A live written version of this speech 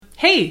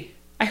Hey,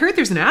 I heard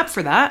there's an app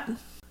for that.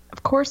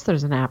 Of course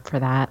there's an app for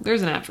that.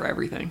 There's an app for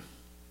everything.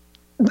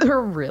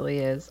 There really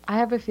is. I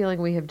have a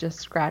feeling we have just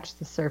scratched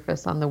the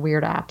surface on the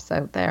weird apps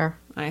out there.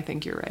 I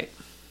think you're right.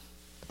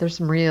 There's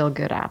some real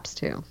good apps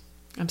too.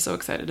 I'm so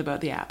excited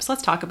about the apps.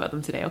 Let's talk about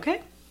them today,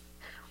 okay?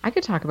 I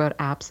could talk about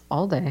apps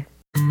all day.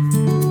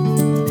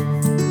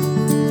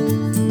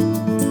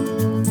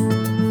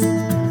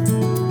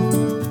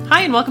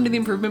 Hi, and welcome to The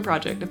Improvement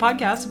Project, a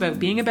podcast about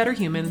being a better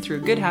human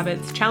through good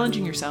habits,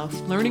 challenging yourself,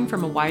 learning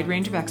from a wide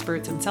range of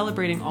experts, and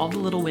celebrating all the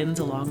little wins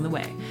along the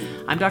way.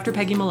 I'm Dr.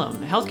 Peggy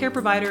Malone, a healthcare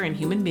provider and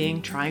human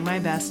being trying my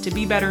best to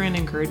be better and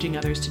encouraging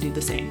others to do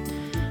the same.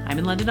 I'm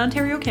in London,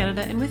 Ontario,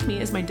 Canada, and with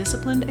me is my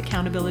disciplined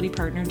accountability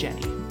partner,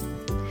 Jenny.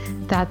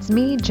 That's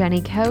me,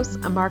 Jenny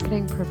Kouse, a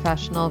marketing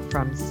professional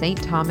from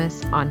St.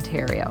 Thomas,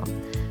 Ontario.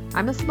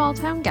 I'm a small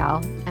town gal,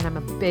 and I'm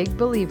a big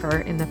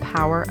believer in the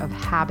power of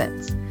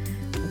habits.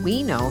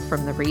 We know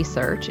from the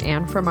research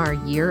and from our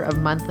year of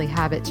monthly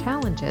habit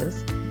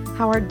challenges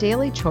how our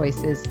daily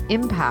choices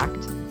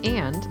impact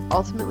and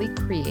ultimately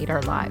create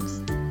our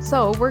lives.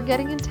 So we're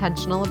getting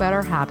intentional about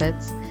our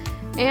habits,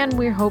 and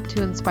we hope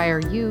to inspire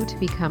you to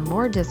become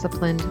more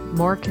disciplined,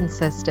 more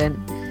consistent,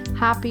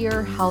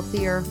 happier,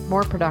 healthier,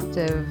 more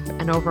productive,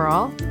 and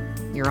overall,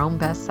 your own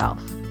best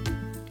self.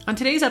 On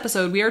today's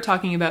episode, we are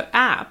talking about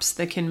apps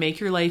that can make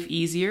your life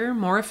easier,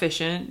 more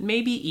efficient,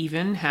 maybe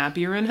even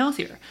happier and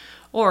healthier.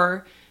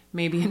 Or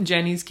maybe in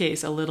Jenny's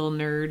case, a little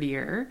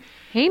nerdier.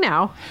 Hey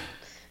now.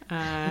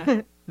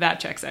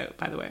 That checks out,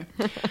 by the way.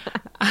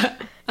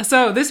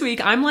 So this week,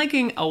 I'm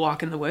liking a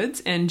walk in the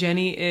woods, and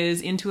Jenny is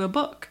into a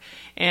book.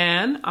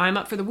 And I'm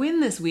up for the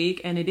win this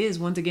week, and it is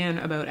once again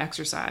about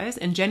exercise.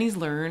 And Jenny's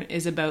learn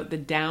is about the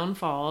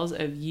downfalls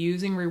of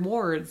using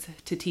rewards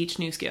to teach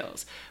new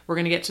skills. We're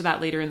going to get to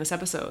that later in this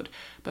episode.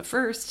 But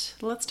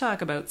first, let's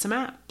talk about some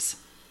apps.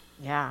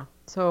 Yeah.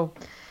 So,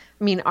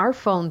 our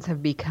phones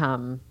have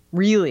become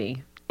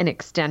really an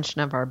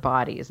extension of our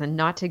bodies, and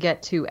not to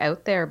get too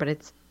out there,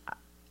 but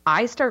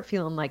I start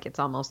feeling like it's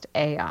almost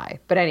AI.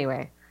 But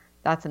anyway,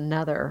 that's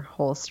another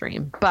whole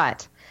stream.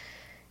 But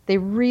they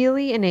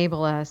really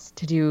enable us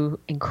to do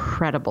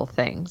incredible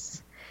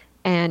things,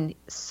 and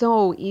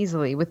so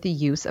easily with the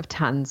use of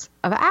tons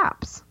of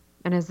apps.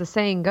 And as the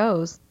saying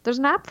goes, there's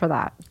an app for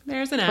that.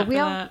 There's an app for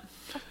that.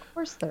 Of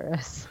course there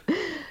is.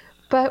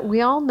 But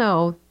we all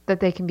know that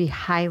they can be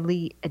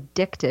highly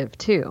addictive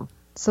too.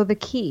 So the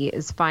key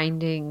is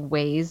finding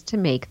ways to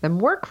make them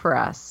work for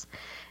us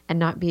and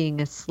not being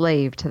a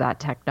slave to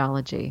that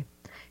technology.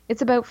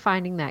 It's about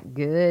finding that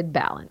good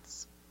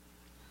balance.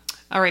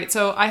 All right,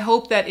 so I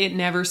hope that it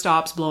never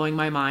stops blowing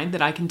my mind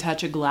that I can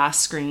touch a glass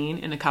screen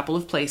in a couple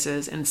of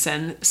places and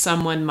send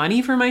someone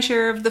money for my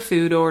share of the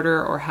food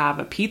order or have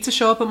a pizza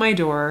show up at my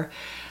door.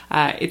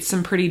 It's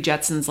some pretty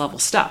Jetsons level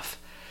stuff.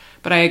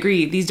 But I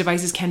agree, these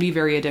devices can be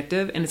very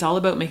addictive, and it's all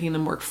about making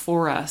them work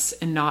for us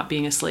and not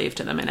being a slave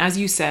to them. And as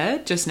you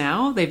said just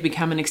now, they've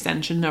become an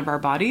extension of our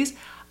bodies.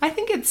 I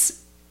think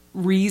it's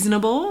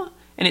reasonable,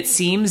 and it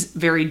seems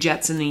very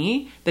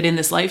Jetson-y, that in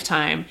this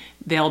lifetime,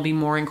 they'll be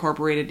more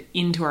incorporated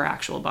into our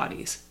actual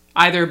bodies,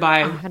 either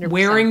by 100%.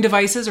 Wearing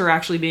devices or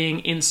actually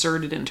being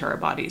inserted into our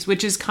bodies,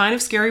 which is kind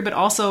of scary, but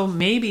also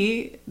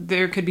maybe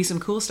there could be some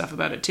cool stuff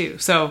about it too.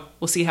 So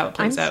we'll see how it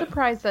plays out. I'm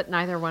surprised that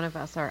neither one of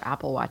us are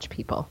Apple Watch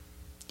people.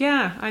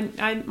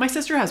 Yeah, my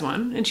sister has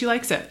one and she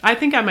likes it. I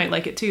think I might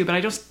like it too, but I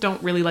just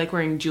don't really like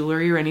wearing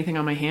jewelry or anything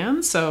on my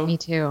hands. So me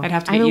too. I'd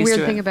have to get I have a used to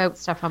weird it. thing about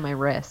stuff on my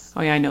wrists.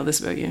 Oh yeah, I know this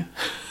about you.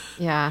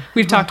 Yeah.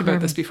 We've talked about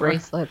this before.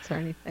 Bracelets or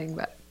anything,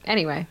 but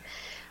anyway.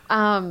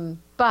 And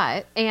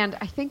I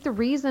think the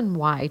reason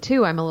why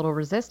too I'm a little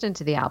resistant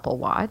to the Apple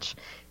Watch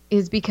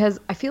is because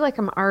I feel like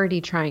I'm already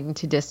trying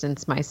to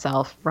distance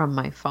myself from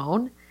my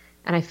phone,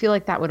 and I feel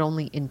like that would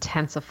only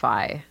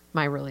intensify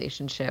my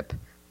relationship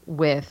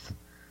with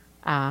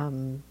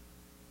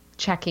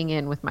checking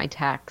in with my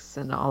texts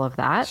and all of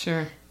that.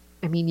 Sure.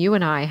 You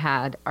and I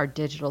had our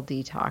digital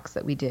detox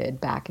that we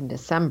did back in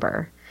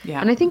December. Yeah.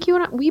 And I think you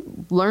and we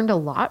learned a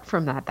lot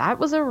from that. That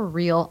was a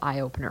real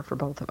eye-opener for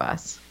both of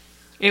us.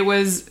 It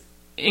was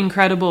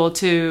incredible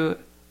to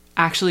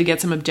actually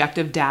get some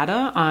objective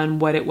data on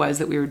what it was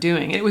that we were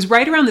doing. It was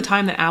right around the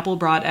time that Apple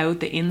brought out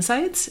the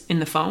insights in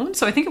the phone.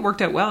 So I think it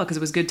worked out well because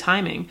it was good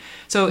timing.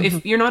 So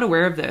if you're not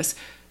aware of this,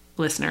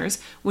 listeners,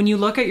 when you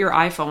look at your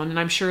iPhone, and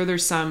I'm sure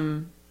there's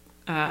something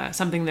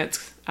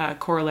that's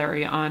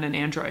corollary on an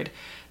Android,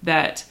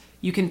 that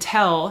you can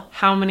tell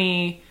how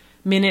many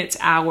minutes,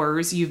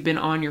 hours you've been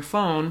on your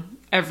phone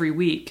every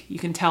week. You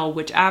can tell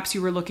which apps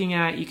you were looking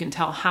at. You can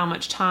tell how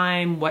much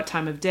time, what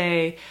time of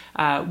day,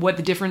 what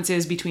the difference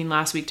is between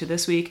last week to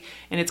this week.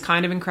 And it's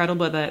kind of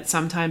incredible that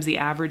sometimes the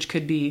average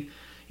could be,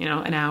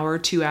 an hour,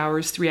 2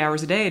 hours, 3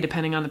 hours a day,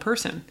 depending on the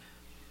person.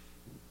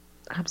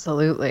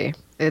 Absolutely.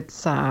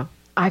 It's,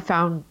 I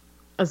found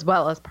as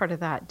well as part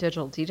of that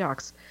digital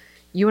detox,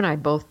 you and I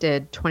both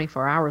did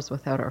 24 hours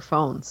without our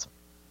phones.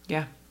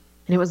 Yeah.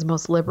 And it was the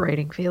most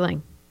liberating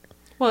feeling.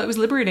 Well, it was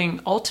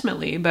liberating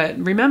ultimately, but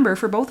remember,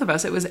 for both of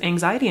us, it was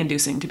anxiety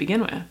inducing to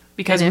begin with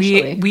because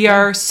we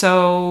are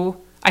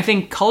so I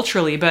think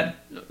culturally, but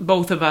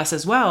both of us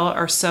as well,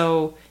 are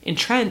so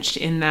entrenched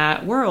in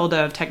that world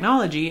of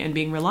technology and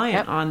being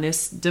reliant on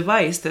this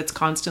device that's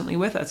constantly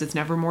with us. It's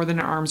never more than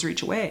an arm's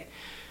reach away.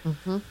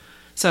 Mm-hmm.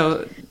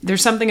 So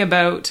there's something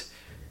about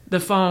the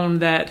phone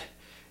that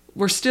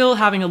we're still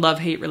having a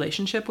love-hate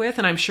relationship with,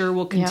 and I'm sure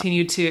we'll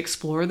continue to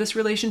explore this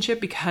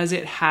relationship because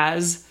it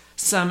has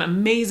some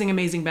amazing,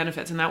 amazing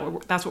benefits, and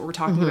that's what we're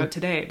talking about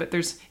today. But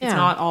it's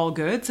not all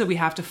good, so we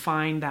have to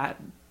find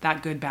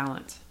that good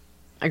balance.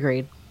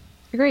 Agreed.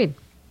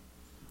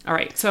 All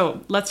right,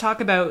 so let's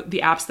talk about the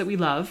apps that we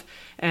love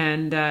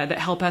and that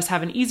help us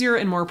have an easier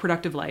and more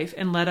productive life,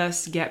 and let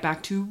us get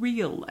back to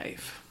real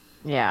life.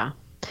 Yeah.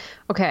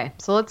 Okay,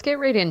 so let's get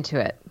right into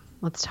it.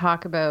 Let's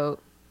talk about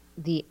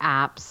the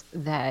apps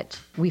that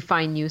we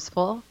find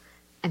useful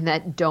and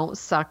that don't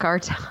suck our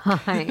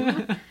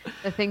time.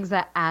 The things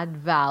that add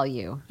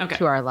value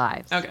to our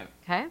lives. Okay.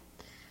 So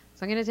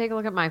I'm going to take a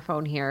look at my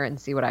phone here and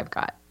see what I've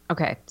got.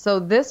 Okay, so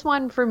this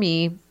one for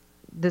me,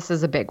 this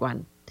is a big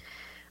one.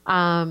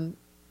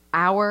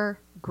 Our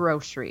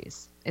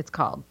Groceries, it's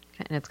called,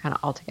 and it's kind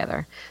of all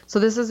together. So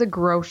this is a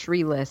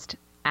grocery list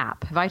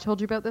app. Have I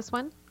told you about this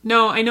one?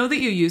 No, I know that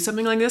you use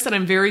something like this, and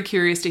I'm very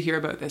curious to hear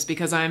about this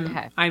because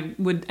I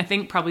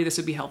think probably this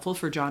would be helpful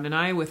for John and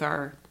I with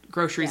our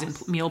groceries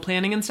and meal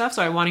planning and stuff.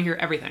 So I want to hear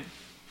everything.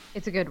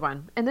 It's a good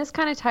one. And this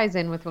kind of ties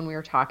in with when we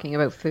were talking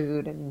about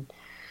food and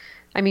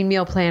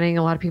meal planning.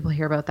 A lot of people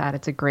hear about that.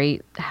 It's a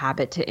great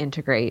habit to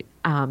integrate.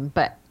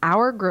 But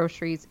Our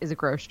Groceries is a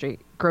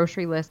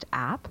grocery list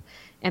app,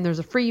 and there's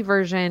a free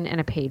version and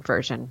a paid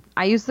version.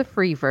 I use the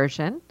free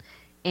version,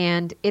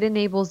 and it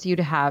enables you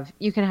can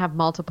have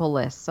multiple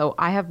lists. So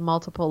I have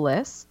multiple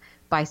lists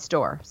by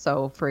store.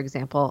 So for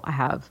example, I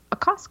have a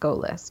Costco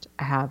list.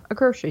 I have a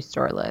grocery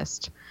store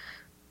list,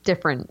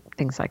 different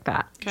things like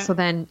that. Okay. So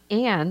then,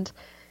 and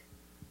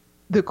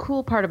the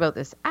cool part about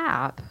this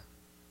app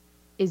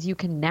is you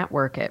can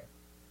network it.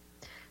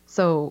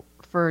 So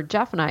for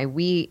Jeff and I,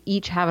 we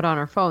each have it on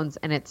our phones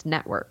and it's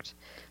networked.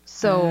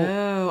 So we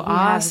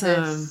have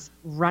this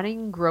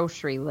running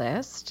grocery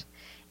list,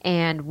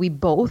 and we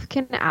both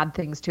can add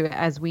things to it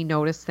as we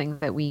notice things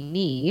that we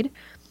need.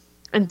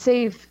 And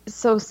say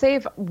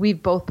if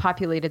we've both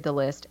populated the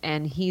list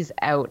and he's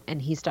out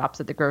and he stops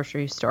at the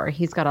grocery store,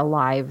 he's got a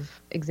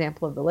live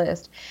example of the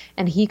list,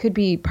 and he could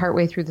be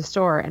partway through the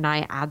store and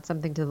I add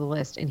something to the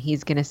list and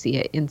he's going to see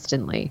it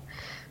instantly.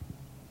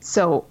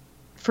 So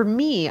for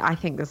me, I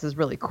think this is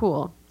really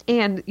cool.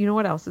 And you know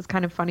what else is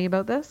kind of funny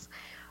about this?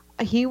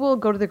 He will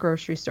go to the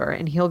grocery store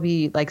and he'll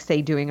be like,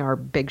 say, doing our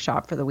big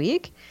shop for the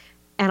week.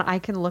 And I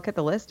can look at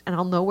the list and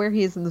I'll know where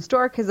he is in the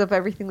store because of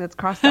everything that's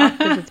crossed off,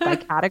 because it's by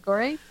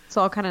category.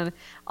 So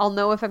I'll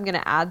know if I'm going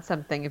to add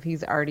something if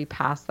he's already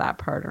passed that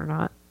part or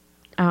not.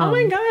 Oh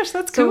my gosh,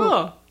 that's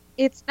cool.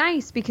 It's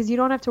nice because you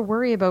don't have to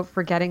worry about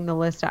forgetting the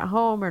list at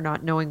home or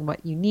not knowing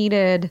what you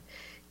needed.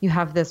 You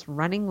have this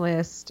running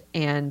list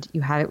and you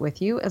have it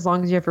with you as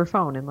long as you have your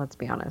phone. And let's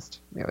be honest,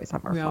 we always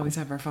have our phone. We always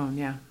have our phone,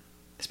 yeah.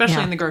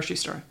 Especially in the grocery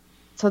store.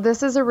 So I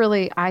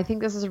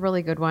think this is a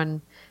really good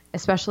one,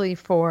 especially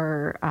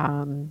for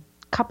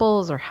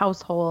couples or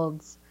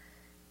households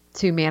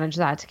to manage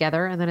that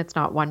together. And then it's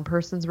not one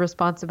person's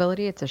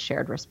responsibility, it's a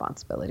shared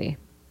responsibility.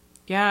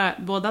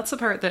 Yeah, well, that's the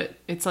part that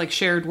it's like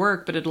shared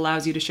work, but it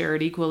allows you to share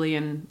it equally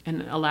and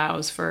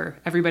allows for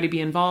everybody to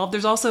be involved.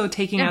 There's also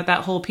taking out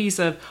that whole piece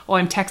of,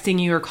 I'm texting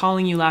you or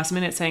calling you last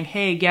minute saying,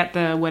 hey, get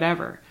the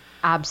whatever.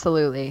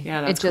 Absolutely.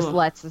 Yeah, that's It just cool.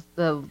 lets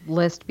the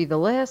list be the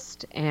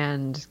list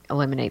and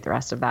eliminate the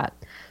rest of that.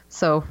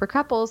 So for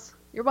couples,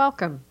 you're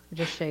welcome. You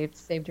just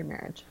saved your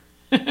marriage.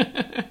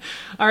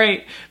 All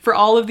right. For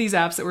all of these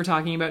apps that we're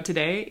talking about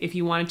today, if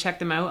you want to check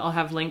them out, I'll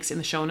have links in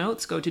the show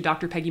notes. Go to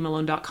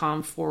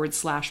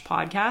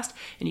drpeggymalone.com/podcast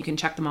and you can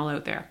check them all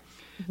out there.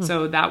 Mm-hmm.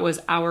 So that was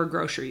Our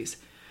Groceries.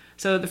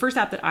 So the first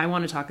app that I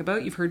want to talk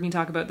about, you've heard me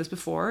talk about this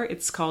before.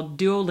 It's called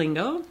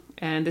Duolingo.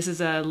 And this is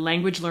a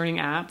language learning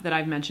app that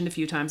I've mentioned a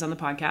few times on the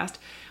podcast.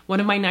 One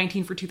of my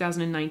 19 for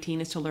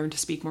 2019 is to learn to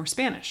speak more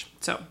Spanish.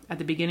 So at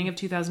the beginning of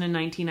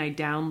 2019, I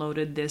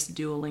downloaded this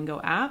Duolingo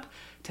app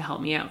to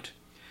help me out.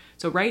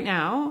 So right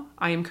now,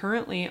 I am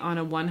currently on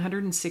a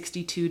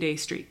 162-day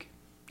streak,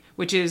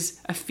 which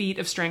is a feat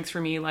of strength for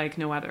me like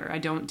no other. I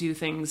don't do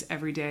things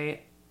every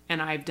day,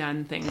 and I've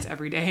done things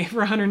every day for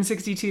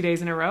 162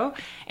 days in a row.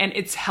 And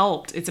it's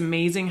helped. It's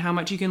amazing how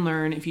much you can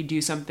learn if you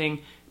do something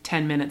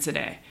 10 minutes a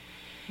day.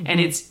 Mm-hmm.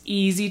 And it's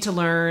easy to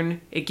learn.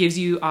 It gives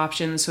you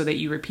options so that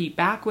you repeat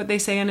back what they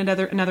say in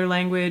another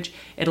language.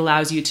 It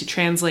allows you to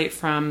translate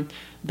from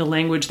the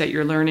language that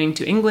you're learning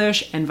to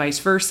English and vice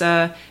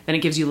versa. Then it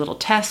gives you little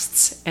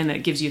tests and it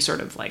gives you sort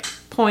of like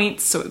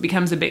points. So it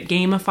becomes a bit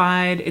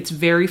gamified. It's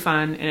very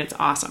fun and it's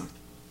awesome.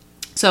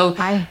 So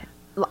I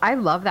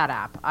love that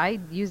app. I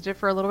used it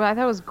for a little bit. I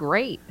thought it was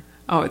great.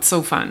 Oh, it's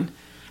so fun.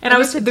 And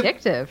it's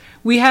addictive.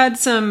 We had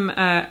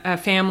a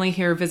family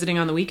here visiting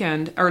on the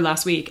weekend or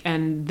last week,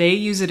 and they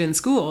use it in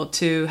school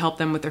to help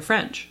them with their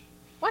French.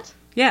 What?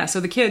 Yeah. So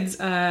the kids,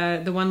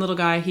 the one little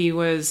guy, he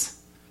was,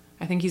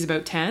 I think he's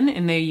about 10,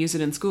 and they use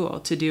it in school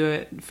to do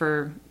it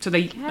for, so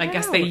they, I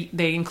guess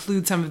they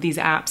include some of these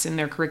apps in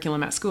their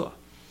curriculum at school.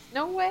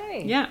 No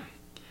way. Yeah.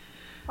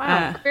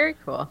 Wow. Very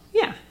cool.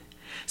 Yeah.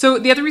 So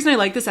the other reason I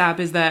like this app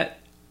is that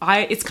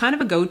it's kind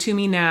of a go-to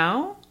me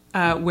now,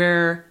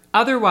 where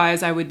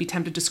otherwise I would be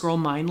tempted to scroll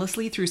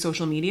mindlessly through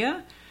social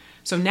media.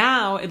 So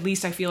now at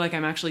least I feel like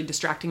I'm actually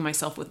distracting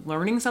myself with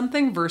learning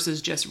something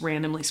versus just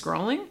randomly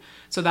scrolling.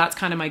 So that's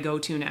kind of my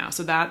go-to now.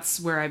 So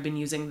that's where I've been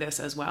using this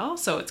as well.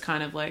 So it's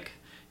kind of like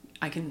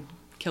I can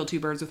kill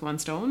two birds with one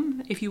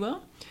stone, if you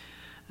will.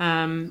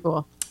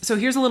 Cool. So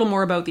here's a little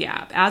more about the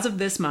app. As of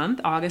this month,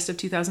 August of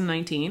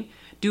 2019,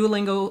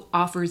 Duolingo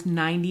offers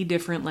 90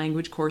 different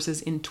language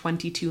courses in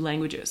 22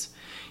 languages.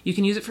 You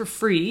can use it for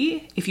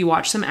free if you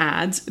watch some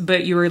ads,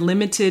 but you are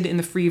limited in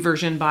the free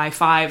version by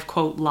 5,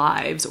 quote,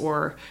 lives,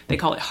 or they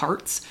call it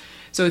hearts.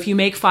 So if you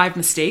make 5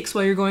 mistakes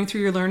while you're going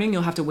through your learning,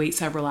 you'll have to wait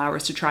several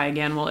hours to try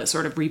again while it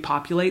sort of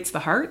repopulates the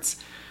hearts.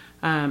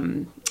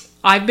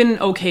 I've been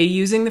okay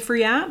using the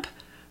free app,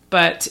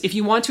 but if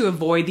you want to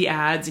avoid the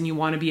ads and you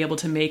want to be able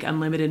to make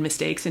unlimited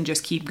mistakes and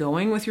just keep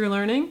going with your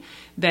learning,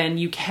 then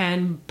you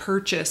can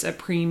purchase a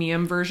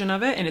premium version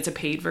of it, and it's a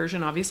paid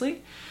version,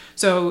 obviously.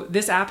 So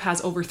this app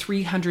has over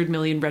 300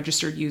 million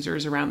registered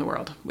users around the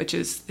world,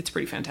 it's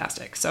pretty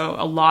fantastic. So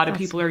a lot of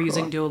people are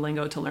using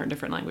Duolingo to learn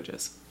different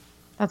languages.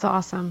 That's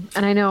awesome.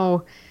 And I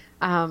know,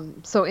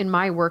 so in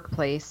my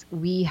workplace,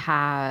 we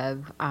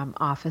have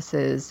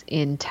offices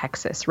in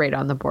Texas, right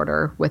on the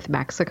border with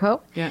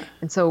Mexico. Yeah.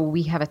 And so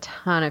we have a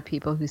ton of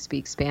people who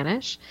speak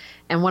Spanish.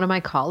 And one of my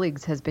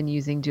colleagues has been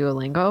using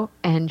Duolingo,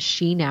 and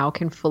she now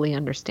can fully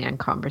understand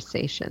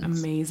conversations.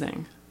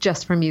 Amazing.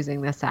 Just from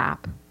using this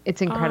app.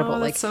 It's incredible. Oh,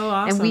 that's so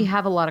awesome. And we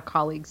have a lot of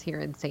colleagues here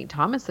in St.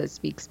 Thomas that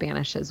speak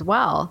Spanish as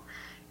well.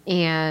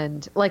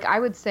 And like, I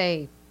would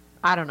say,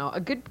 I don't know, a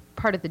good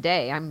part of the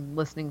day I'm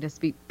listening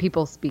to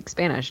people speak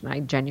Spanish, and I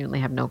genuinely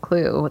have no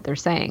clue what they're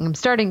saying. I'm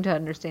starting to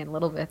understand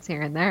little bits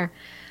here and there,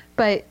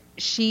 but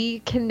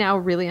she can now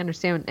really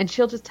understand, and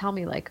she'll just tell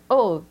me like,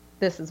 oh,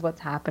 this is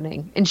what's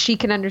happening, and she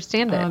can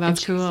understand it. Oh,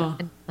 that's cool.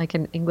 Like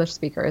an English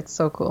speaker. It's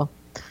so cool.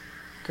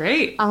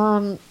 Great.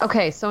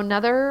 Okay, so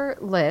another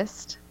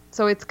list.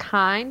 So it's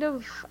kind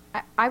of,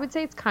 I would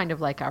say it's kind of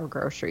like our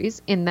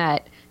groceries in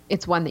that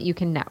it's one that you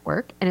can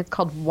network, and it's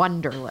called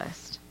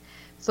Wunderlist.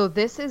 So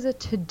this is a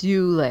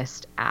to-do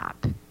list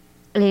app.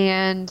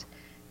 And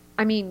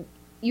I mean,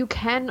 you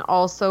can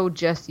also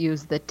just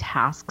use the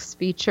tasks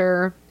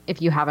feature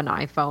if you have an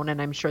iPhone,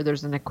 and I'm sure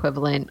there's an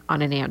equivalent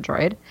on an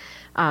Android.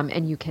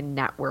 And you can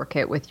network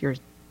it with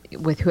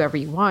whoever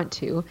you want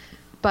to.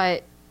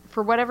 But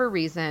for whatever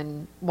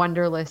reason,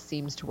 Wunderlist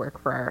seems to work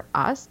for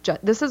us.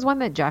 This is one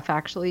that Jeff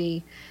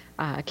actually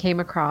came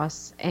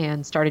across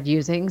and started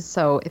using.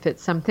 So if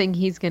it's something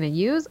he's going to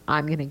use,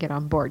 I'm going to get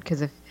on board,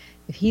 because if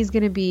he's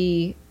going to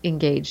be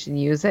engaged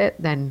and use it,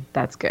 then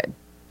that's good.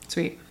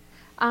 Sweet.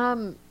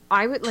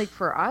 I would like,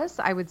 for us,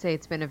 I would say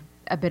it's been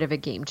a bit of a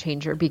game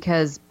changer,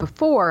 because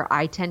before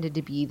I tended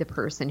to be the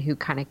person who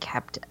kind of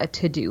kept a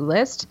to-do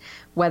list,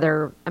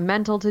 whether a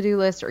mental to-do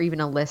list or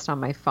even a list on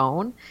my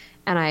phone.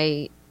 And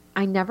I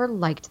never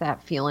liked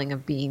that feeling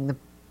of being the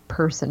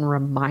person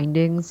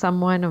reminding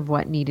someone of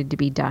what needed to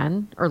be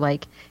done, or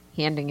like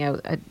handing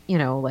out,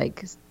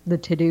 like the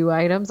to-do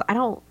items. I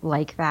don't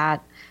like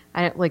that.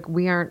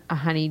 We aren't a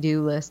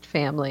honey-do list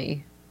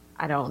family.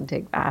 I don't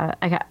dig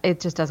that. It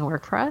just doesn't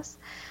work for us.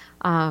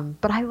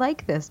 But I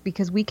like this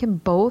because we can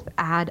both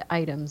add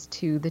items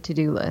to the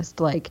to-do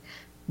list, like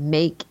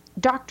make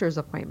doctor's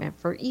appointment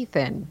for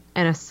Ethan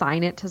and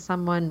assign it to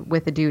someone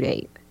with a due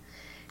date.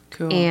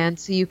 Cool. And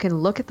so you can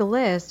look at the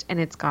list, and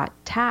it's got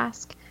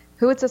task,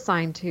 who it's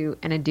assigned to,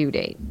 and a due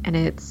date. And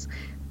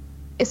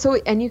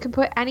and you can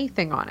put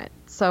anything on it.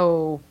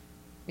 So,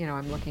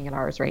 I'm looking at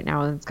ours right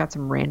now, and it's got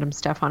some random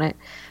stuff on it.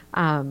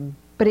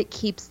 But it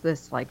keeps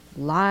this like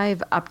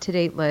live,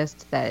 up-to-date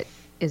list that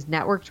is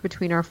networked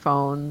between our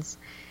phones,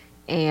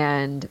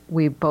 and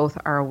we both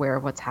are aware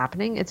of what's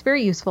happening. It's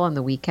very useful on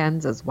the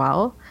weekends as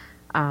well.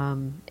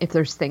 If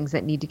there's things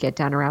that need to get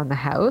done around the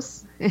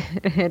house,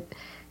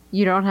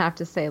 you don't have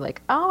to say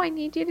like, oh, I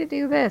need you to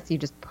do this. You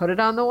just put it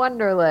on the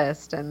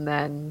Wunderlist, and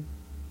then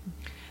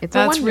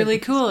That's really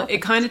cool.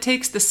 It kind of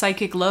takes the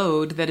psychic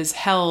load that is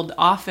held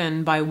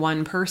often by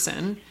one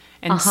person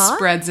and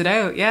spreads it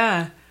out.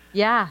 Yeah.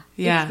 Yeah.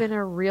 It's been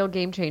a real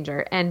game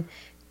changer. And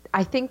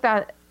I think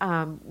that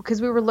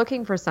because we were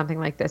looking for something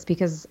like this,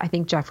 because I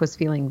think Jeff was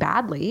feeling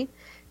badly,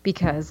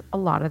 because a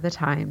lot of the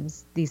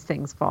times these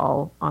things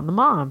fall on the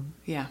mom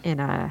in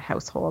a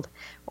household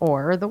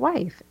or the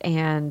wife.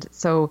 And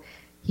so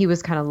he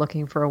was kind of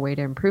looking for a way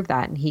to improve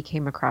that, and he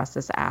came across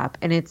this app,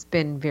 and it's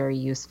been very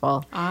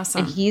useful.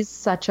 Awesome. And he is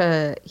such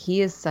a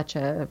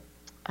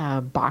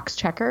box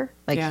checker.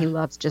 He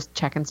loves just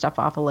checking stuff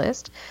off a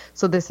list.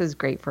 So this is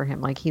great for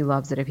him. Like, he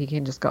loves it if he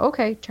can just go,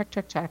 okay, check,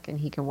 check, check, and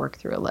he can work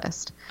through a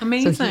list.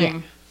 Amazing. So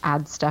he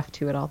adds stuff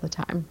to it all the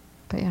time.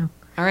 But yeah.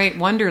 All right,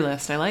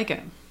 Wunderlist. I like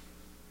it.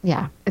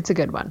 Yeah, it's a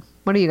good one.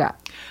 What do you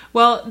got?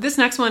 Well, this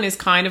next one is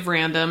kind of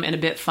random and a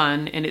bit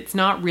fun, and it's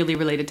not really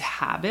related to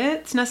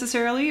habits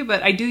necessarily,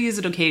 but I do use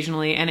it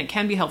occasionally, and it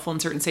can be helpful in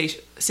certain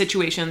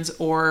situations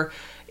or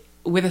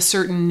with a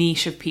certain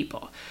niche of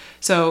people.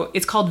 So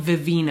it's called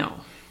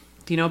Vivino.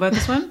 Do you know about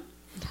this one?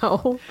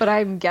 No, but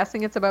I'm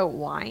guessing it's about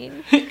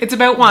wine. It's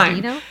about wine.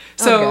 Vino?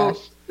 So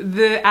gosh.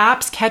 the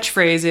app's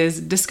catchphrase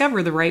is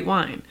discover the right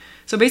wine.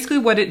 So basically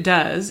what it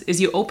does is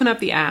you open up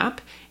the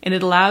app and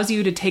it allows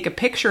you to take a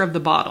picture of the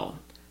bottle.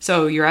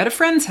 So you're at a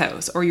friend's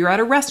house or you're at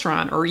a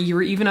restaurant or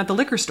you're even at the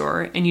liquor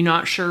store and you're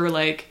not sure,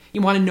 like,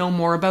 you want to know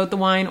more about the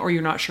wine or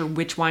you're not sure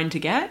which wine to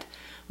get.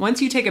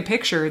 Once you take a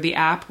picture, the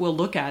app will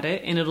look at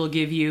it and it'll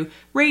give you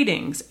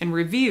ratings and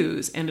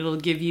reviews, and it'll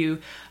give you,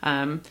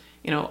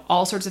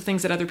 all sorts of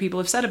things that other people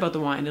have said about the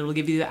wine. It'll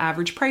give you the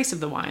average price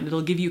of the wine.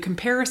 It'll give you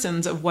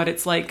comparisons of what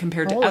it's like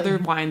compared to other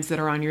wines that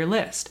are on your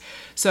list.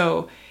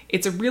 So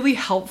it's a really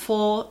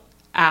helpful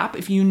app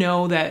if you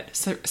know that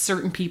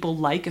certain people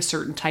like a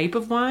certain type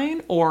of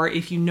wine, or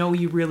if you know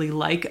you really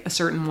like a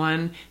certain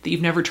one that you've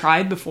never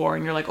tried before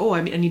and you're like, oh,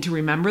 I need to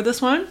remember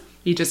this one.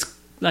 You just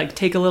like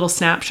take a little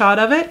snapshot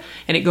of it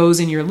and it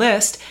goes in your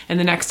list, and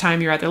the next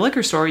time you're at the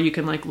liquor store you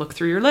can like look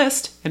through your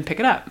list and pick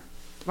it up.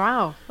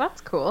 Wow,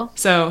 that's cool.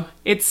 So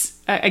it's,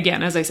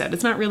 again, as I said,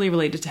 it's not really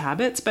related to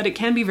habits, but it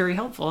can be very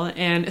helpful.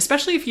 And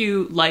especially if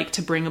you like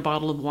to bring a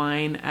bottle of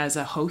wine as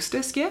a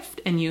hostess gift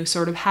and you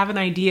sort of have an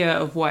idea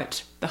of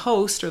what the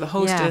host or the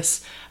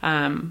hostess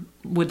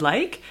would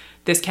like,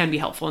 this can be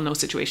helpful in those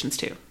situations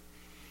too.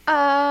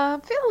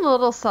 I'm feeling a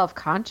little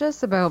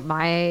self-conscious about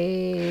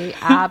my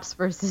apps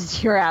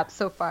versus your apps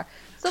so far.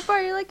 So far,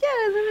 you're like, yeah,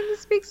 I'm going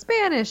to speak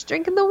Spanish,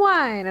 drinking the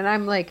wine. And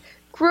I'm like,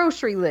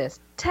 grocery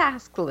list,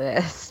 task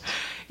list.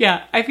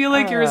 Yeah, I feel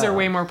like yours are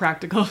way more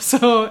practical.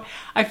 So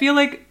I feel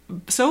like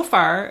so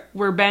far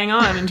we're bang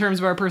on in terms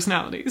of our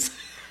personalities.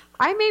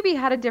 I maybe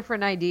had a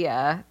different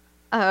idea.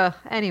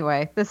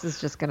 Anyway, this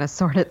is just going to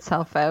sort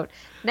itself out.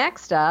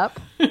 Next up,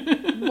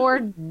 more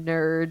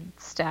nerd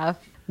stuff.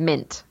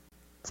 Mint.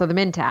 So the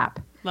Mint app.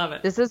 Love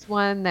it. This is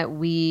one that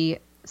we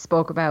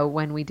spoke about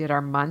when we did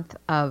our month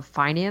of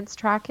finance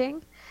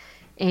tracking.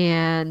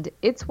 And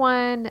it's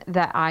one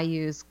that I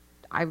use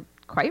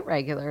quite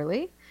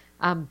regularly.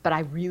 But I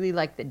really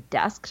like the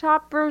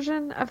desktop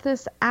version of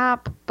this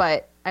app,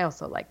 but I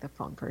also like the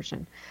phone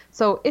version.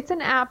 So it's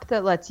an app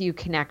that lets you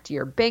connect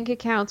your bank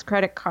accounts,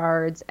 credit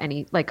cards,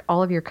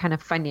 all of your kind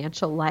of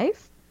financial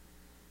life.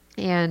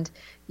 And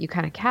you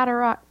kind of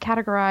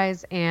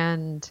categorize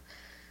and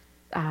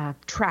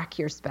track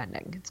your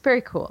spending. It's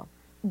very cool.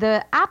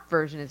 The app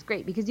version is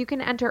great because you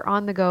can enter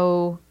on the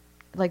go.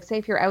 Like, say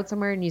if you're out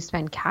somewhere and you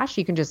spend cash,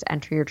 you can just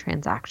enter your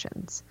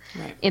transactions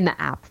in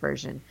the app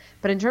version.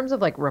 But in terms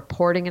of like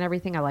reporting and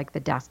everything, I like the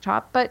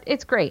desktop, but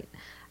it's great.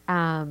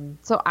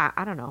 So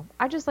I don't know.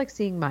 I just like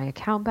seeing my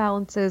account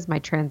balances, my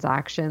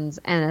transactions,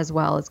 and as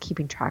well as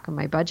keeping track of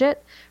my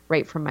budget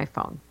right from my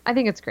phone. I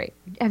think it's great.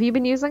 Have you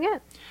been using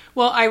it?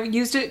 Well, I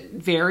used it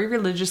very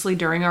religiously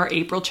during our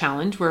April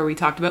challenge where we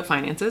talked about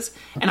finances,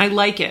 and I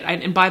like it.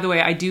 And by the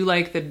way, I do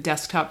like the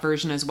desktop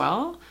version as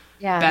well.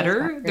 Yeah,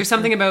 better. There's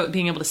something about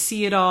being able to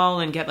see it all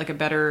and get like a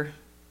better,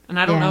 and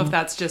I don't know if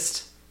that's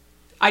just,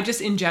 I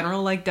just in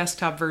general like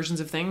desktop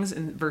versions of things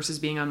versus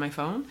being on my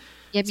phone.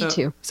 Yeah, me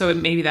too. So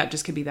maybe that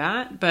just could be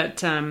that,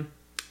 but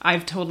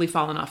I've totally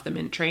fallen off the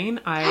Mint train.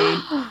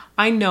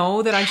 I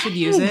know that I should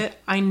use it.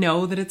 I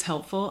know that it's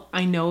helpful.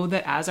 I know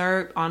that, as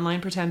our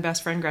online pretend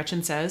best friend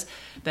Gretchen says,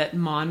 that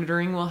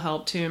monitoring will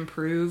help to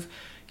improve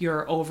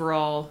your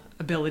overall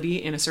ability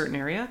in a certain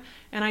area.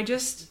 And I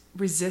just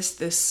resist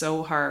this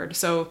so hard.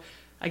 So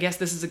I guess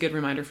this is a good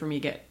reminder for me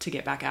to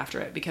get back after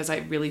it, because I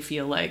really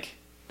feel like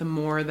the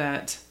more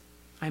that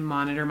I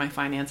monitor my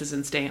finances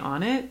and stay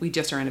on it, we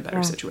just are in a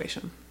better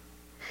situation.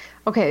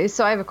 Okay,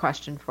 so I have a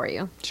question for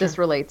you. Sure. This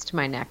relates to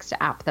my next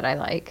app that I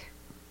like.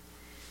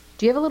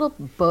 Do you have a little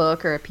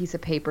book or a piece of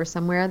paper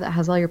somewhere that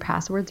has all your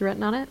passwords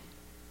written on it?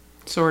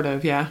 Sort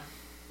of, yeah.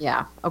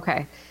 Yeah,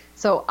 okay.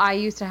 So I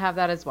used to have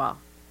that as well.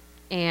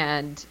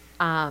 And,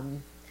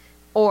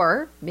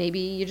 or maybe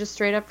you just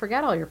straight up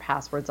forget all your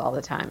passwords all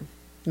the time.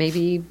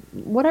 Maybe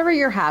whatever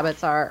your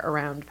habits are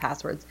around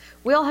passwords.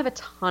 We all have a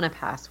ton of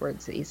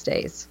passwords these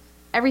days.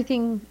 Every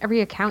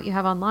account you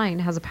have online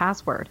has a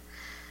password.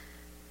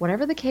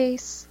 Whatever the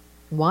case,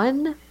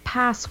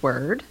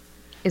 1Password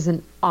is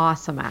an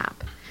awesome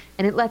app,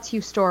 and it lets you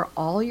store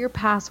all your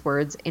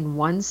passwords in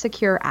one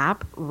secure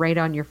app right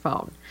on your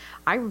phone.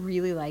 I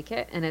really like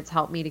it, and it's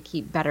helped me to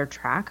keep better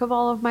track of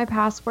all of my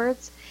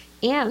passwords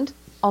and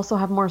also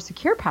have more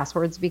secure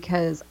passwords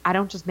because I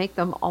don't just make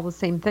them all the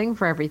same thing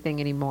for everything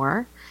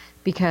anymore,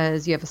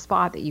 because you have a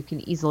spot that you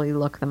can easily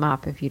look them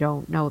up if you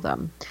don't know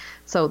them.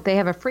 So they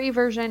have a free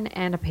version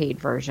and a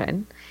paid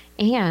version.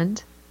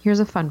 And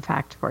here's a fun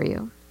fact for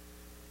you.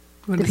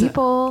 The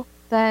people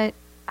that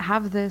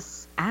have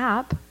this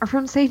app are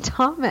from St.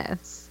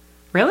 Thomas.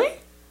 Really?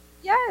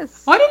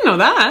 Yes. Oh, I didn't know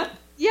that.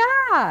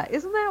 Yeah.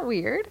 Isn't that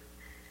weird?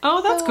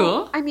 Oh, that's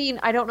cool. I mean,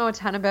 I don't know a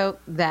ton about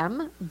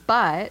them,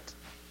 but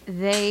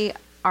they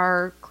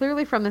are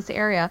clearly from this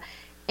area.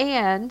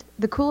 And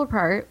the cooler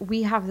part,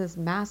 we have this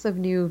massive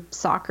new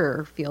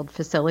soccer field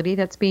facility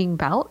that's being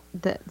built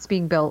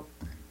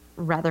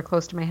rather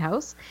close to my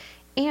house.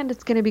 And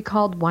it's going to be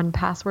called One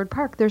Password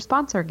Park. They're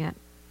sponsoring it.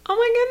 Oh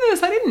my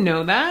goodness, I didn't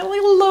know that.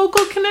 Like a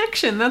local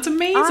connection. That's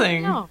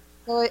amazing. I know.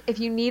 So if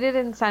you needed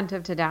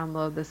incentive to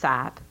download this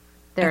app,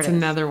 That's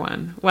another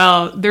one.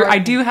 Well, I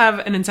do have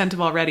an incentive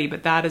already,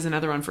 but that is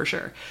another one for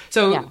sure.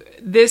 So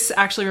This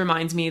actually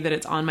reminds me that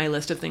it's on my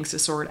list of things to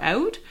sort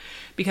out,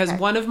 because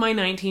one of my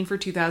 19 for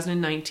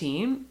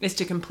 2019 is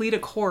to complete a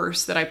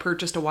course that I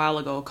purchased a while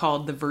ago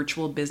called the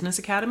Virtual Business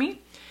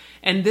Academy.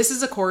 And this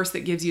is a course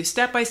that gives you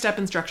step-by-step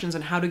instructions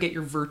on how to get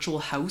your virtual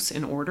house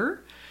in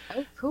order.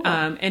 Oh, cool.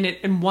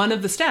 And one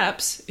of the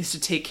steps is to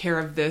take care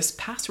of this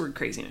password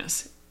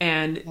craziness.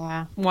 And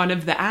one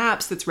of the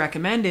apps that's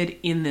recommended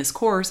in this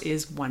course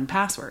is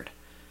 1Password.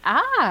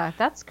 Ah,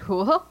 that's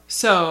cool.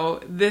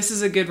 So this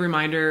is a good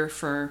reminder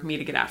for me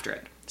to get after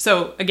it.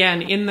 So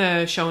again, in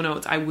the show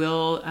notes, I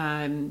will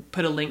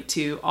put a link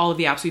to all of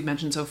the apps we've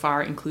mentioned so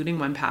far, including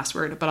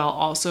 1Password, but I'll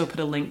also put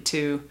a link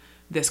to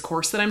this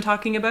course that I'm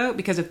talking about,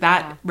 because if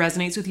that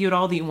resonates with you at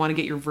all, that you want to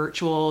get your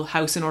virtual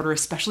house in order,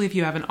 especially if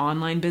you have an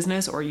online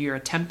business or you're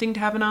attempting to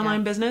have an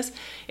online business,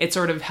 it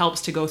sort of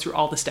helps to go through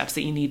all the steps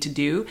that you need to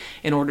do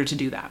in order to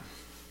do that.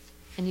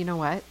 And you know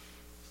what?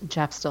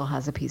 Jeff still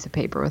has a piece of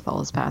paper with all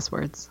his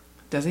passwords.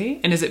 Does he?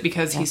 And is it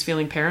because he's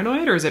feeling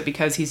paranoid, or is it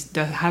because he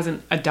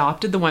hasn't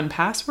adopted the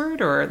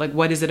 1Password, or like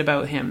what is it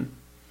about him?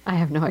 I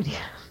have no idea.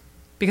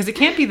 Because it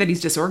can't be that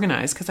he's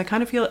disorganized, because I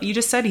kind of feel, you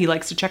just said he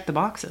likes to check the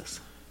boxes.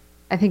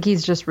 I think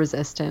he's just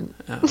resistant.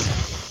 Oh.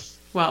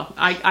 Well,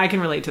 I can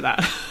relate to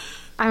that.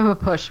 I'm a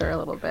pusher a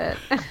little bit.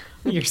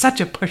 You're such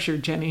a pusher,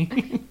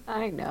 Jenny.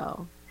 I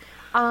know.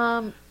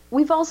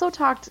 We've also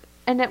talked,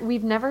 and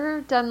we've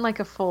never done like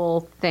a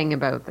full thing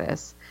about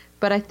this,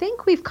 but I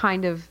think we've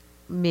kind of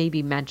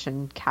maybe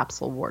mentioned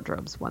capsule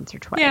wardrobes once or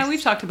twice. Yeah,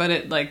 we've talked about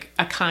it like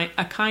a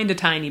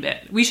tiny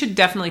bit. We should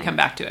definitely come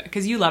back to it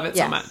because you love it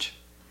so much.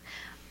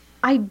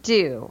 I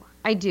do.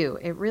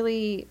 It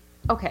really...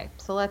 Okay,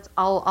 so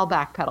I'll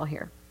backpedal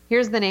here.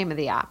 Here's the name of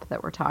the app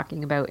that we're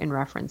talking about in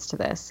reference to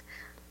this.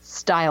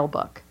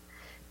 Stylebook.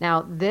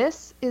 Now,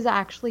 this is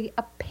actually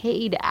a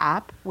paid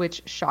app,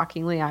 which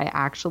shockingly I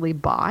actually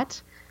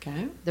bought.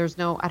 Okay.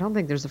 I don't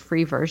think there's a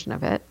free version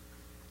of it.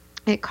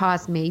 It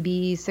costs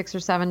maybe $6 or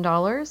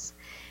 $7.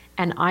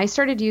 And I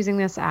started using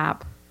this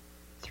app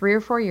 3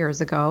 or 4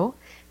 years ago.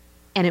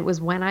 And it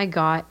was when I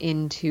got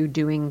into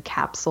doing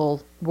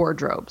capsule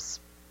wardrobes.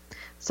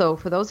 So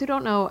for those who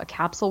don't know, a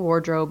capsule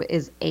wardrobe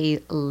is a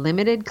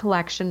limited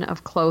collection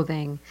of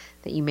clothing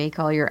that you make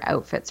all your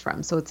outfits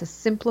from. So it's a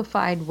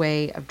simplified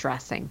way of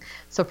dressing.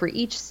 So for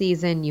each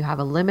season, you have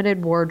a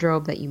limited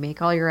wardrobe that you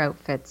make all your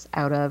outfits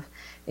out of.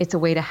 It's a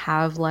way to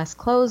have less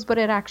clothes, but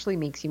it actually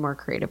makes you more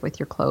creative with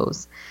your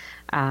clothes.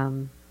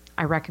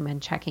 I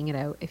recommend checking it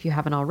out. If you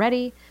haven't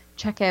already,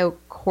 check out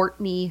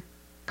Courtney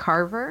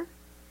Carver.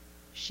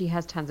 She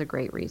has tons of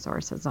great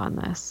resources on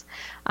this.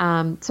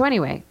 So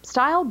anyway,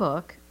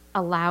 Stylebook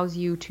allows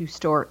you to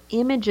store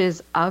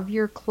images of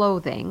your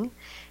clothing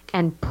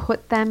and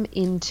put them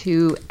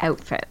into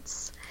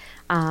outfits.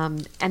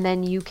 And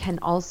then you can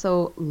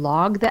also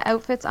log the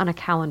outfits on a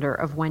calendar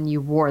of when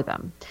you wore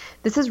them.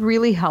 This is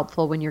really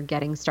helpful when you're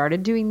getting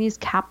started doing these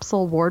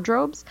capsule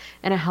wardrobes,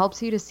 and it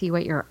helps you to see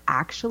what you're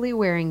actually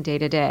wearing day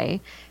to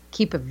day,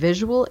 keep a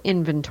visual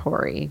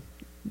inventory,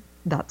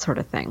 that sort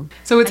of thing.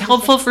 So it's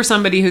helpful for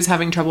somebody who's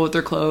having trouble with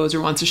their clothes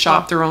or wants to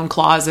shop their own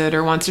closet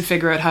or wants to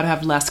figure out how to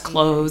have less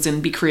clothes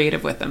and be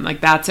creative with them.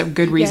 Like that's a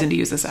good reason to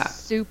use this app.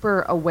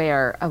 Super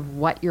aware of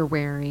what you're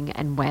wearing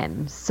and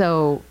when.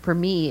 So for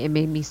me, it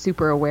made me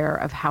super aware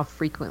of how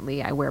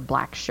frequently I wear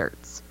black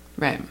shirts.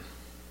 Right.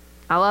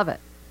 I love it.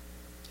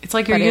 It's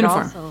like your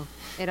uniform.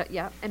 And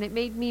it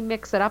made me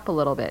mix it up a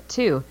little bit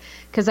too.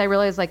 Because I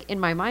realized like in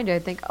my mind,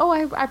 I'd think,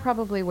 I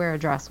probably wear a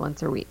dress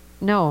once a week.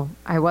 No,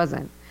 I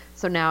wasn't.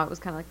 So now it was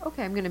kind of like,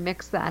 okay, I'm going to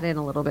mix that in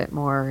a little bit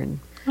more, and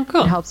it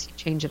helps you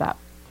change it up.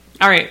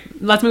 All right,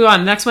 let's move on.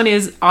 The next one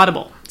is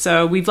Audible.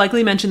 So we've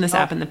likely mentioned this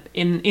app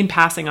in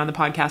passing on the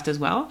podcast as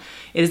well.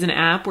 It is an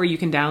app where you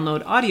can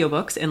download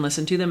audiobooks and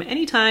listen to them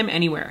anytime,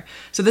 anywhere.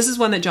 So this is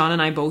one that John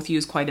and I both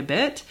use quite a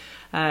bit.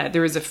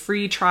 There is a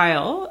free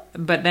trial,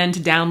 but then to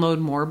download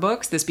more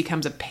books, this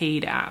becomes a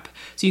paid app.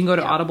 So you can go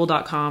to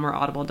audible.com or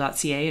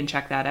audible.ca and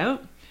check that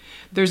out.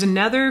 There's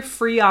another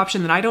free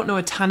option that I don't know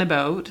a ton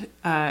about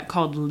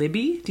called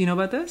Libby. Do you know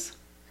about this?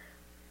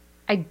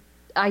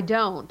 I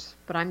don't,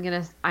 but I'm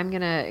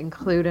gonna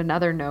include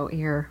another note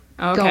here.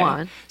 Okay. Go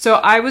on. So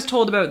I was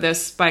told about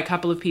this by a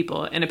couple of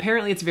people, and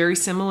apparently it's very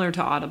similar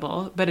to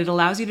Audible, but it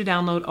allows you to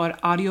download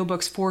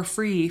audiobooks for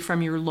free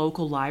from your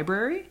local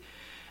library.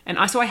 And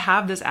so I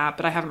have this app,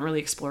 but I haven't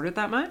really explored it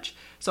that much.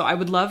 So I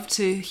would love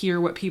to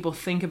hear what people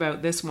think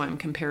about this one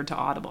compared to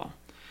Audible.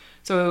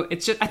 So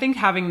it's just, I think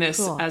having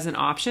this as an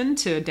option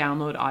to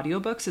download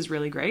audiobooks is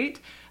really great.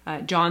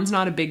 John's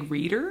not a big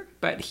reader,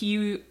 but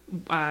he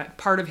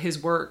part of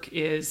his work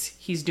is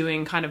he's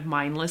doing kind of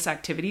mindless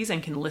activities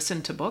and can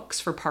listen to books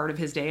for part of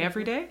his day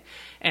every day.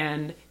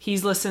 And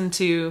he's listened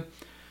to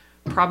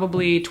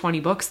probably 20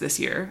 books this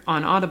year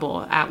on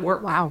Audible at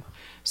work. Wow.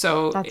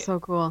 So that's so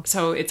cool.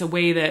 So it's a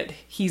way that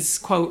he's,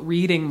 quote,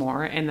 reading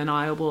more, and then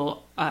I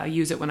will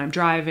use it when I'm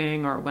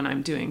driving or when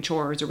I'm doing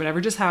chores or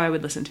whatever, just how I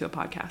would listen to a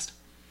podcast.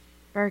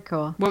 Very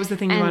cool. What was the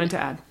thing you wanted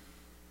to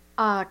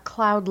add?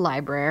 Cloud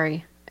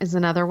Library is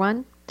another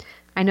one.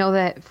 I know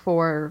that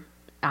for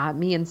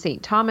me and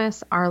St.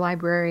 Thomas, our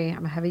library,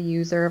 I'm a heavy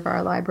user of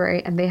our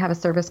library, and they have a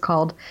service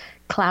called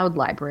Cloud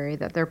Library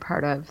that they're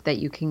part of that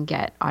you can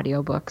get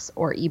audiobooks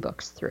or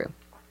ebooks through.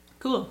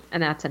 Cool.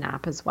 And that's an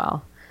app as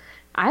well.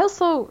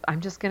 I'm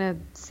just going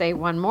to say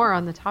one more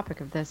on the topic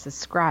of this is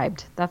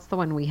Scribed. That's the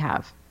one we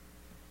have.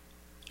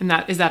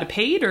 And is that a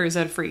paid or is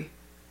that a free?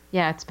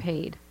 Yeah, it's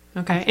paid.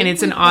 Okay. And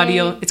it's an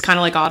audio, it's kind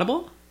of like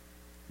Audible?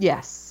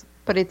 Yes.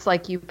 But it's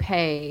like you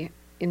pay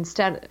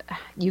instead,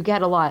 you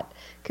get a lot,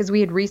 because we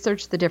had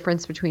researched the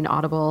difference between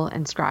Audible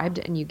and Scribed,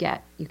 and you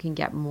can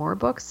get more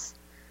books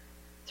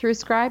through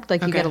Scribed.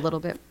 Like you get a little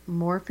bit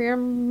more for your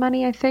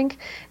money, I think.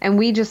 And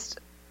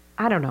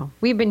I don't know.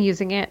 We've been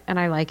using it and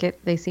I like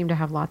it. They seem to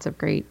have lots of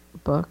great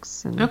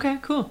books. Okay,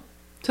 cool.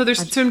 So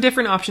there's some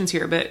different options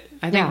here, but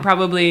I think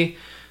probably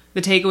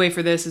the takeaway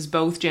for this is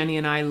both Jenny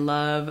and I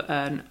love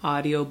an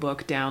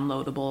audiobook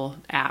downloadable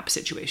app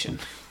situation.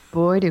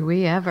 Boy, do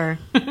we ever.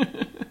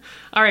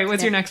 All right,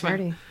 what's your next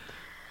one?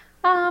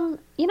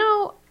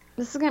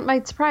 This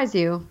might surprise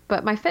you,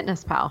 but my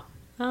Fitness Pal.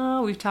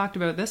 Oh, we've talked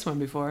about this one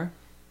before.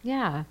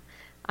 Yeah.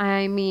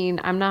 I mean,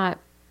 I'm not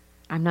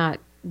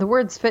the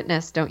words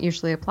fitness don't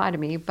usually apply to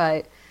me,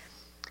 but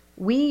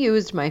we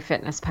used my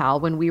Fitness Pal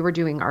when we were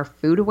doing our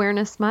Food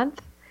Awareness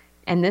Month.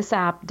 And this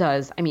app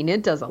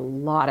it does a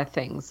lot of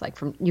things, like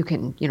you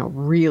can,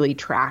 really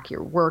track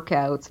your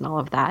workouts and all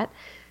of that.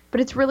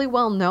 But it's really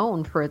well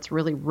known for its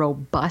really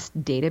robust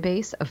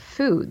database of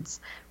foods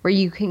where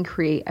you can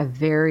create a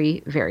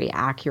very, very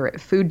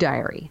accurate food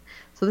diary.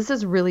 So this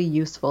is really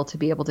useful to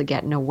be able to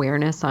get an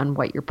awareness on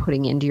what you're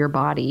putting into your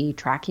body,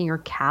 tracking your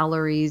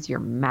calories, your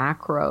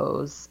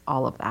macros,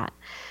 all of that.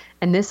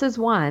 And this is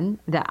one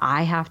that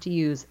I have to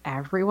use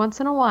every once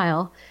in a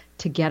while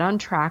to get on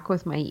track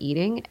with my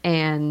eating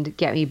and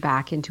get me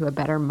back into a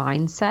better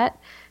mindset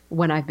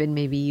when I've been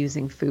maybe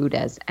using food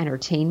as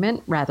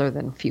entertainment rather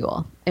than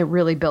fuel. It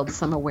really builds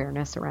some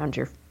awareness around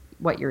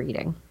what you're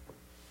eating.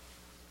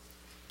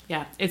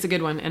 Yeah, it's a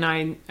good one. And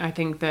I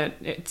think that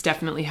it's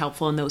definitely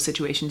helpful in those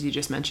situations you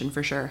just mentioned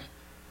for sure.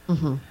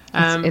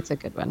 Mm-hmm. It's a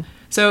good one.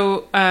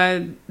 So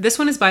this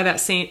one is by the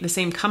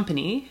same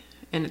company,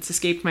 and it's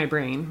escaped my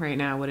brain right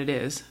now what it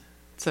is.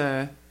 It's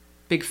a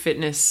big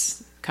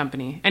fitness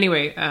company.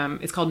 Anyway,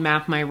 it's called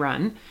Map My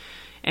Run.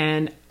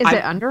 And Is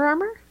it Under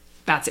Armour?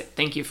 That's it.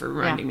 Thank you for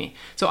reminding me.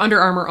 So Under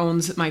Armour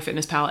owns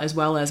MyFitnessPal as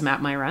well as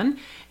Map My Run.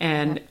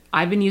 And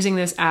I've been using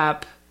this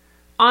app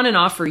on and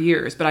off for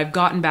years, but I've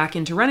gotten back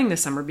into running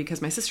this summer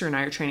because my sister and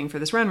I are training for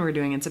this run we're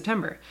doing in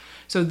September.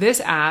 So this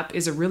app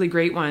is a really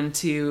great one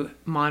to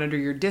monitor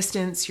your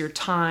distance, your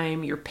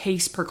time, your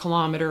pace per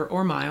kilometer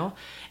or mile,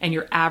 and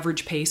your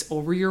average pace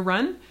over your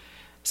run.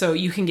 So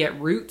you can get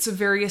routes of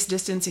various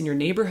distance in your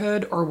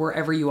neighborhood or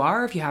wherever you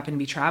are if you happen to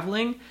be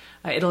traveling.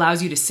 It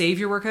allows you to save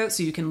your workout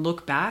so you can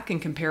look back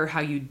and compare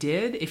how you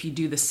did if you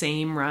do the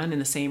same run in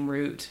the same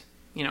route,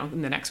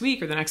 in the next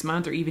week or the next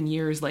month or even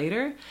years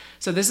later.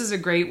 So this is a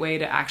great way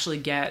to actually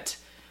get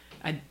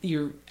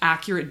your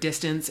accurate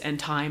distance and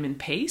time and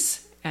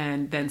pace,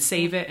 and then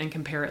save it and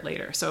compare it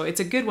later. So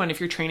it's a good one if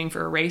you're training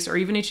for a race, or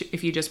even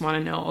if you just want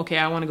to know, okay,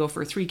 I want to go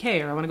for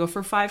 3K, or I want to go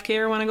for 5K,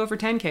 or I want to go for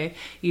 10K.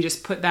 You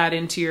just put that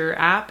into your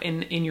app,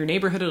 and in your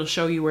neighborhood, it'll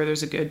show you where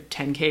there's a good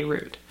 10K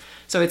route.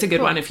 So it's a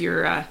good one if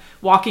you're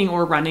walking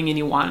or running and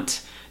you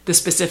want the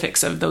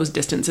specifics of those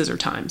distances or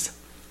times.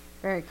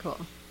 Very cool.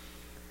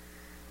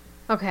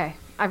 Okay,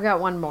 I've got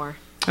one more.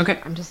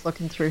 Okay. I'm just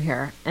looking through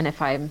here, and if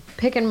I'm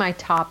picking my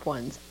top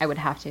ones, I would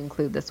have to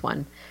include this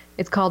one.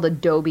 It's called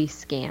Adobe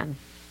Scan.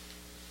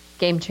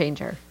 Game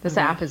changer. This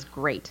app is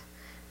great.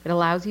 It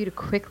allows you to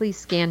quickly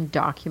scan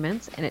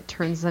documents, and it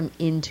turns them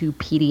into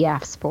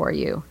PDFs for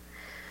you.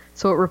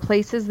 So it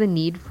replaces the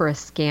need for a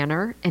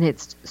scanner, and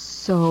it's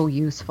so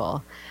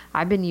useful.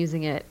 I've been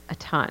using it a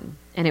ton,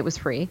 and it was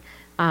free.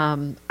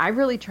 I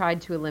really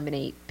tried to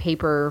eliminate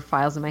paper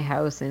files in my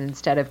house, and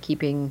instead of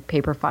keeping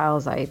paper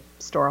files, I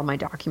store all my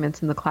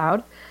documents in the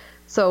cloud.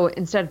 So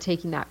instead of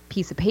taking that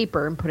piece of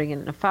paper and putting it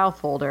in a file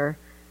folder,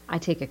 I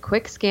take a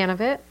quick scan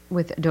of it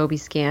with Adobe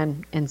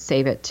Scan and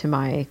save it to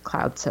my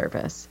cloud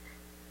service.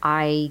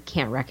 I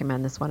can't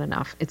recommend this one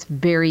enough. It's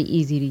very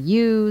easy to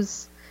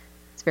use.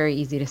 It's very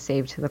easy to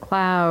save to the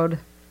cloud.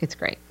 It's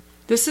great.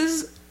 This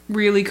is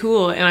really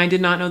cool, and I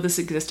did not know this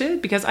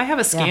existed because I have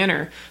a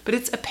scanner, but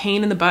it's a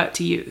pain in the butt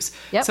to use.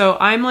 Yep. So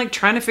I'm like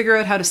trying to figure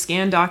out how to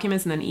scan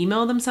documents and then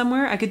email them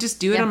somewhere. I could just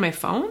do it on my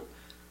phone.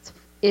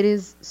 It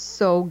is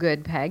so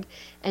good, Peg,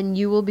 and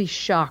you will be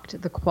shocked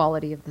at the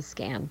quality of the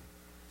scan.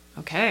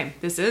 Okay,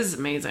 this is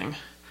amazing.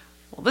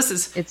 Well, this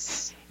is,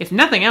 It's if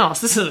nothing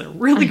else, this is a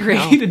really I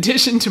great know.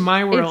 addition to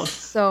my world. It's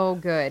so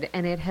good,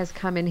 and it has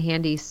come in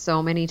handy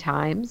so many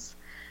times.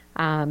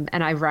 And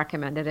I've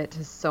recommended it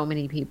to so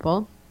many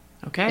people.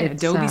 Okay,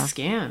 It's Adobe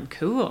Scan.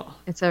 Cool.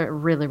 it's a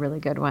really, really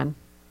good one.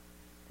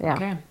 Yeah.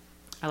 Okay,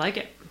 I like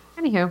it.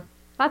 Anywho,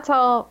 that's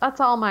all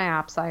my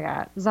apps I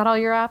got. Is that all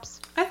your apps?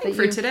 I think that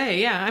for you-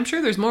 today, yeah. I'm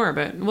sure there's more,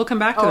 but we'll come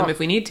back to Oh. them if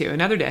we need to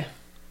another day.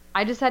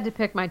 I just had to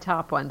pick my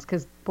top ones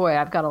because, boy,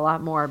 I've got a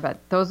lot more, but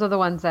those are the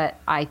ones that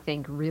I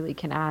think really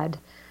can add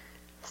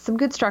some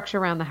good structure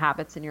around the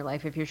habits in your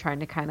life if you're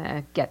trying to kind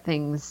of get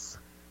things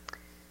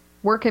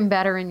working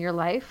better in your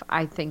life.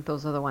 I think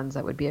those are the ones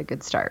that would be a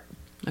good start.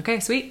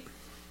 Okay, sweet.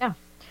 Yeah.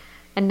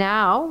 And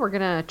now we're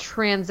going to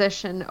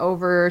transition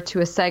over to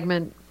a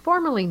segment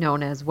formerly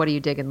known as What Are You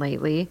Diggin'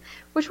 Lately,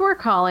 which we're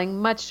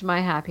calling, much to my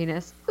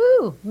happiness,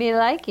 Ooh, Me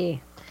Likey.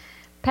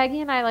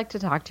 Peggy and I like to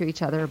talk to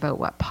each other about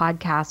what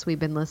podcasts we've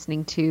been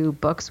listening to,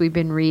 books we've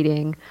been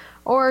reading,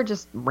 or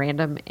just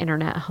random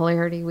internet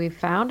hilarity we've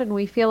found, and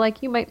we feel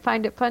like you might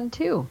find it fun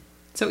too.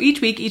 So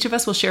each week, each of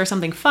us will share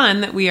something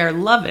fun that we are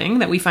loving,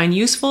 that we find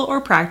useful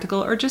or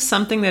practical, or just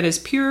something that is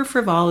pure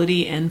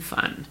frivolity and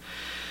fun.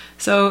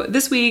 So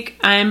this week,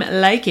 I'm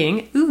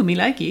liking, me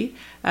likey,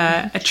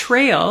 a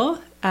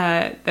trail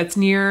that's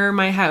near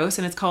my house,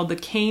 and it's called the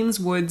Canes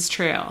Woods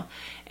Trail.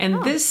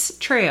 And this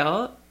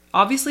trail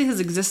obviously has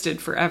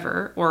existed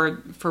forever,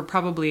 or for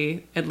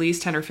probably at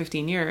least 10 or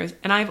 15 years,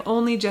 and I've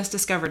only just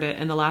discovered it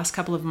in the last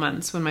couple of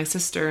months when my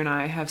sister and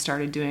I have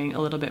started doing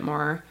a little bit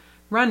more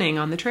running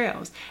on the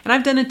trails. And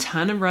I've done a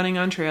ton of running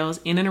on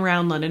trails in and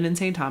around London and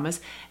St. Thomas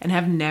and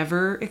have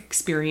never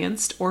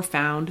experienced or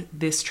found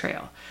this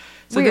trail.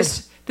 So Weird.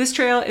 this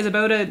trail is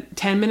about a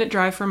 10-minute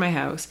drive from my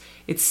house.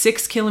 It's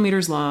 6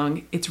 kilometers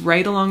long. It's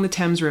right along the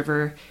Thames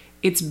River.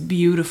 It's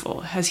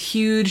beautiful. It has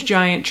huge,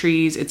 giant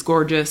trees. It's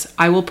gorgeous.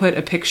 I will put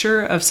a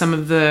picture of some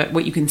of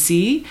what you can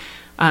see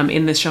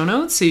in the show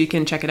notes so you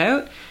can check it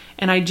out.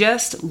 And I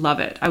just love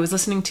it. I was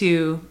listening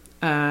to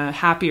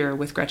Happier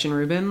with Gretchen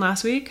Rubin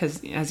last week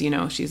because, as you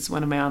know, she's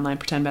one of my online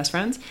pretend best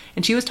friends.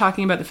 And she was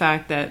talking about the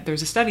fact that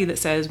there's a study that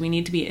says we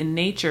need to be in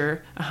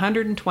nature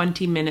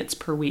 120 minutes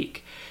per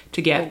week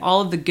to get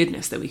all of the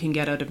goodness that we can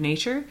get out of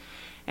nature.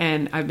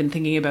 And I've been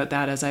thinking about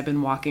that as I've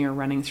been walking or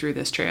running through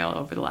this trail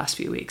over the last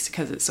few weeks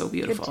because it's so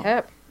beautiful. Good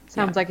tip.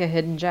 Sounds like a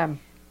hidden gem.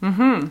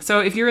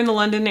 So if you're in the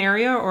London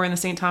area or in the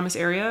St. Thomas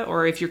area,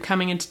 or if you're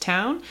coming into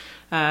town,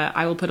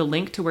 I will put a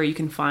link to where you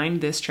can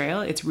find this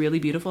trail. It's really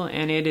beautiful,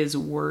 and it is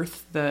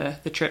worth the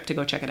trip to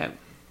go check it out.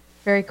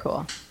 Very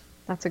cool.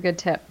 That's a good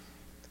tip.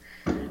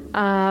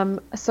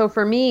 So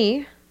for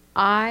me,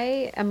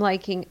 I am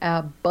liking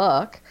a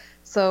book.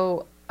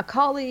 So a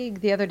colleague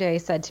the other day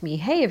said to me,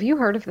 "Hey, have you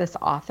heard of this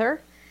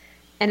author?"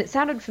 And it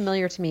sounded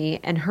familiar to me.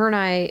 And her and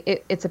I,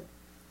 it's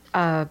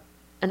an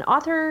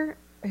author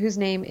whose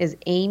name is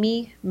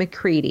Amy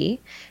McCready,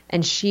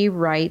 and she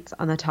writes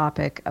on the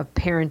topic of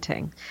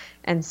parenting.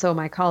 And so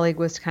my colleague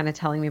was kind of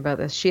telling me about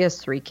this. She has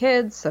 3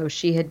 kids, so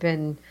she had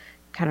been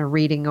kind of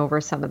reading over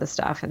some of the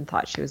stuff and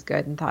thought she was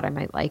good and thought I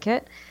might like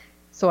it.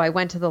 So I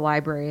went to the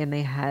library and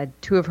they had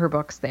 2 of her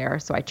books there.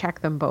 So I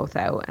checked them both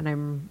out and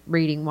I'm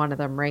reading one of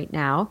them right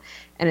now.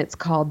 And it's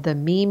called The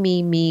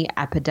Me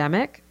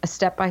Epidemic, a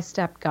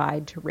step-by-step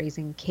guide to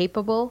raising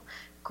capable,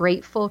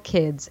 grateful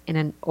kids in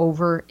an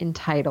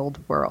over-entitled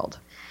world.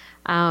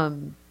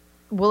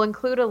 We'll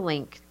include a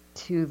link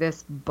to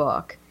this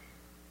book.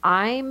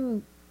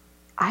 I've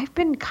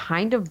been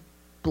kind of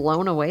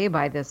blown away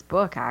by this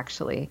book,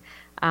 actually.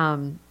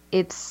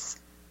 It's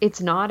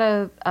not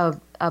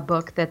a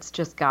book that's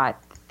just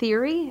got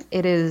theory.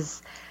 It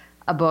is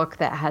a book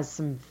that has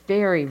some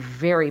very,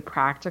 very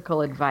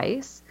practical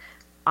advice.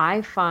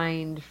 I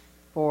find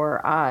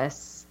for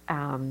us,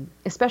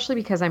 especially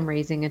because I'm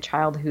raising a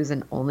child who's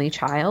an only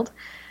child,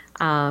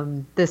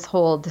 this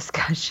whole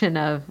discussion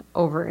of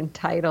over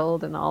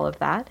entitled and all of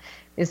that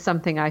is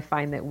something I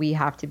find that we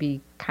have to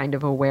be kind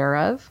of aware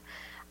of.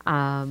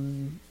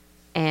 And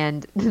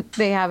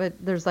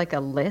there's like a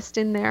list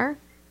in there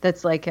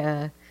that's like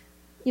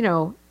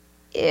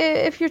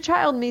if your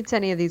child meets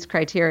any of these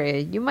criteria,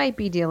 you might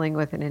be dealing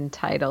with an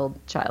entitled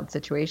child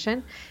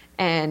situation.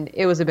 And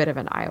it was a bit of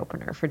an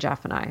eye-opener for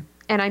Jeff and I.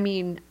 And I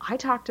mean, I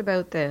talked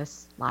about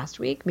this last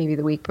week, maybe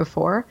the week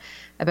before,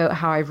 about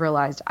how I've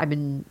realized I've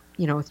been,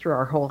 through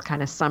our whole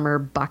kind of summer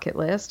bucket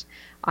list,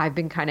 I've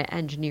been kind of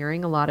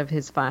engineering a lot of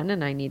his fun,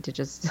 and I need to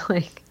just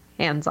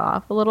hands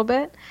off a little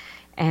bit.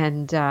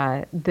 And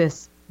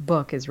this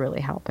book is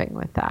really helping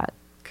with that.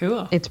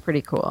 Cool. It's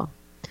pretty cool.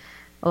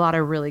 A lot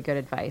of really good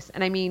advice.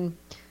 And I mean,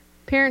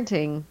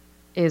 parenting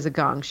is a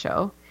gong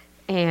show,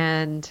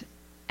 and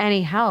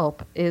any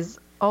help is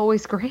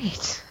always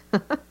great.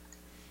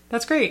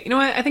 That's great. You know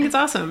what? I think it's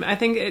awesome. I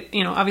think,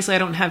 obviously I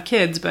don't have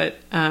kids, but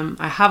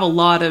I have a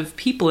lot of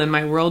people in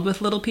my world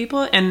with little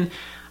people, and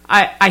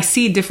I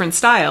see different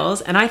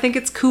styles, and I think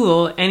it's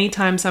cool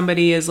anytime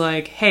somebody is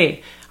like,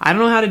 hey, I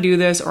don't know how to do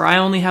this, or I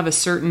only have a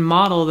certain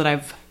model that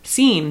I've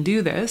seen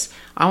do this.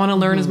 I want to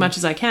learn as much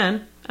as I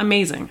can.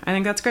 Amazing. I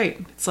think that's great.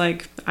 It's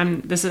like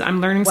I'm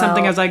learning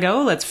something as I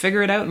go. Let's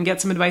figure it out and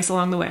get some advice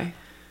along the way.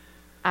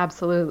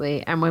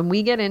 Absolutely. And when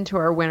we get into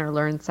our Win or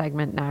Learn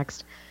segment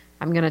next,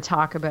 I'm going to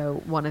talk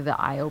about one of the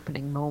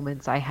eye-opening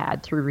moments I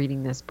had through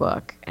reading this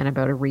book and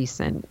about a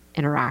recent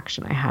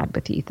interaction I had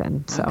with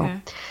Ethan. So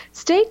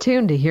Stay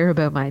tuned to hear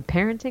about my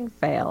parenting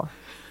fail.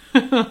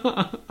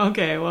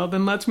 Okay, well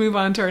then let's move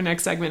on to our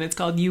next segment. It's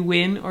called You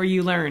Win or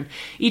You Learn.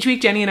 Each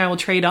week, Jenny and I will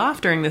trade off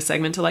during this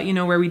segment to let you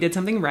know where we did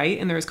something right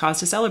and there was cause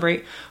to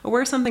celebrate, or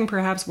where something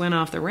perhaps went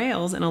off the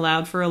rails and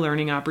allowed for a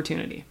learning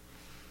opportunity.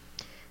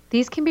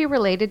 These can be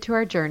related to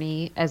our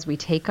journey as we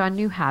take on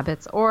new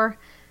habits, or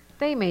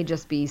they may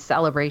just be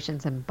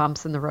celebrations and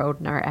bumps in the road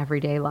in our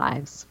everyday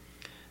lives.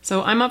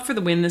 So I'm up for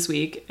the win this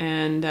week,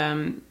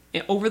 and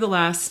over the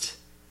last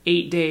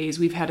 8 days,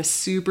 we've had a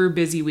super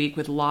busy week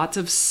with lots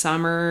of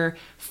summer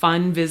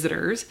fun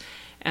visitors.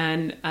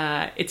 And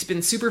it's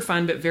been super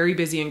fun, but very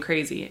busy and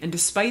crazy. And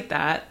despite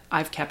that,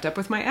 I've kept up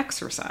with my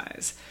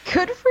exercise.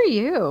 Good for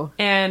you.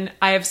 And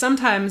I have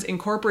sometimes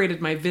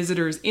incorporated my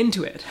visitors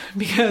into it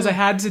because I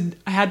had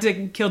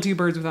to kill two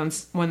birds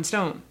with one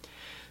stone.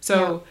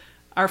 So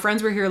our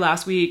friends were here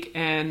last week,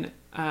 and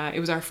it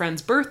was our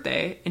friend's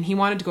birthday, and he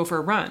wanted to go for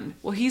a run.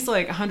 Well, he's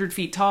like 100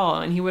 feet tall,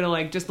 and he would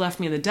have just left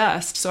me in the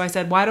dust. So I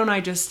said, why don't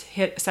I just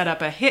set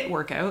up a HIIT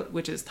workout,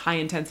 which is high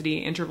intensity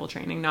interval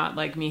training, not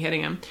like me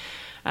hitting him.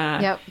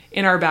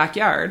 In our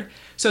backyard.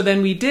 So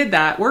then we did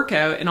that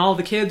workout, and all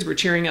the kids were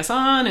cheering us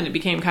on, and it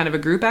became kind of a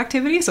group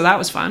activity. So that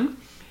was fun.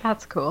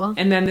 That's cool.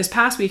 And then this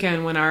past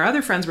weekend, when our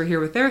other friends were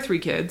here with their 3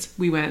 kids,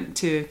 we went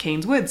to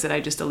Kane's Woods that I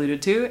just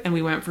alluded to, and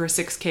we went for a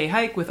 6K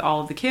hike with all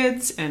of the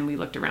kids, and we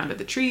looked around at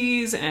the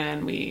trees,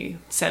 and we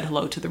said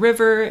hello to the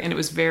river, and it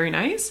was very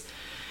nice.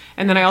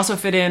 And then I also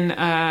fit in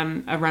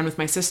a run with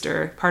my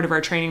sister, part of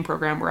our training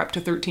program. We're up to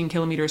 13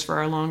 kilometers for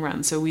our long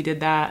run. So we did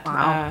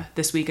that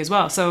this week as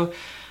well. So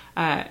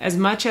as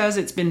much as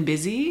it's been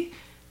busy,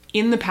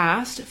 in the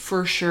past,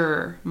 for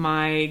sure,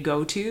 my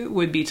go-to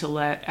would be to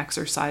let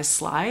exercise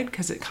slide,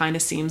 because it kind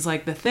of seems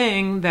like the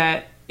thing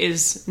that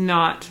is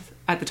not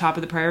at the top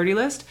of the priority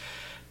list,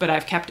 but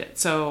I've kept it.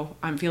 So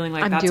I'm feeling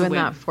like that's a win. I'm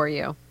doing that for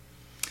you.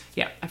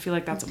 Yeah, I feel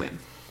like that's a win.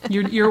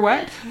 You're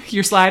what?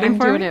 You're sliding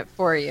for me? I'm doing it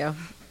for you.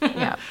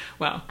 Yeah.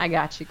 Well, I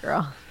got you,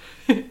 girl.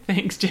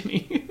 Thanks,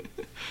 Jenny.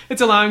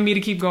 It's allowing me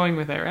to keep going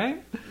with it,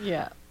 right?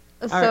 Yeah.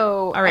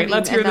 So, all right,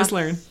 let's hear this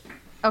learn.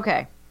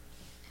 Okay.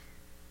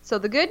 So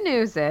the good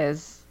news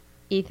is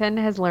Ethan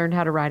has learned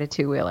how to ride a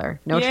 2-wheeler.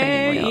 No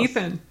training wheels.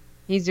 Ethan.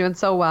 He's doing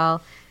so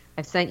well.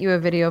 I've sent you a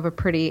video of a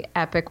pretty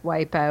epic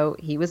wipeout.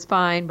 He was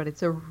fine, but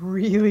it's a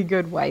really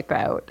good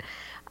wipeout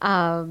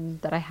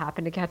that I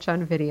happened to catch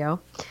on video.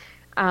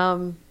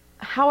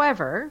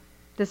 However,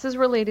 this is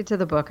related to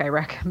the book I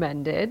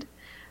recommended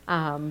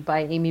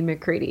by Amy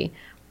McCready.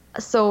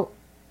 So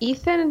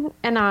Ethan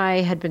and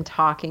I had been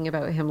talking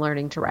about him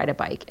learning to ride a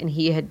bike, and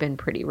he had been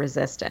pretty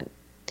resistant.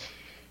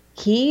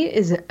 He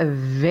is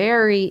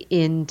very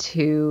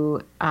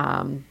into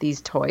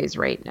these toys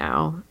right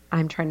now.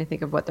 I'm trying to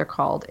think of what they're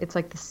called. It's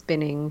like the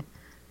spinning,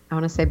 I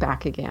want to say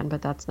back again,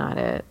 but that's not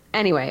it.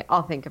 Anyway,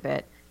 I'll think of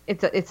it.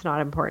 It's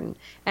not important.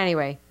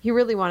 Anyway, he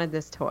really wanted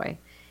this toy,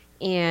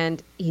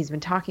 and he's been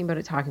talking about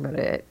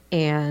it.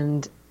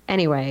 And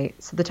anyway,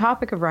 so the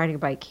topic of riding a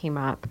bike came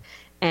up,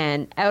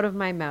 and out of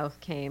my mouth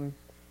came,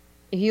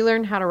 if you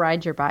learn how to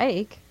ride your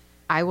bike,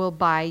 I will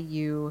buy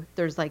you,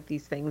 there's like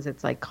these things,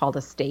 it's like called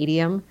a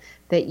stadium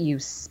that you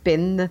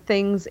spin the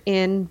things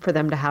in for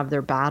them to have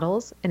their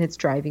battles. And it's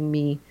driving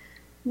me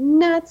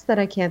nuts that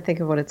I can't think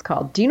of what it's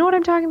called. Do you know what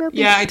I'm talking about?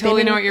 Yeah, I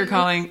totally know what you're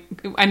calling.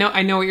 I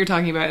know what you're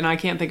talking about, and I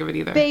can't think of it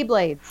either.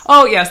 Beyblades.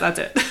 Oh, yes, that's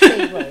it.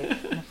 Beyblades.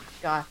 Oh,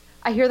 God.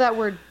 I hear that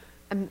word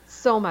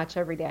so much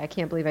every day. I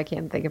can't believe I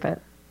can't think of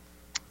it.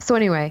 So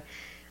anyway,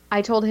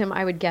 I told him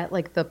I would get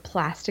like the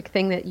plastic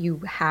thing that you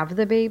have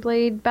the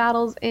Beyblade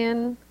battles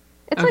in.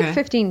 It's like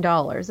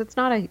 $15. It's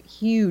not a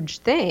huge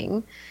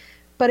thing,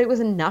 but it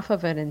was enough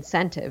of an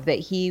incentive that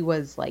he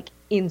was like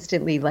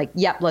instantly like,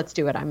 yep, let's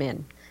do it. I'm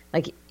in.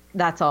 Like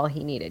that's all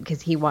he needed,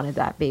 because he wanted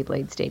that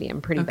Beyblade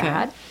stadium pretty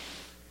bad.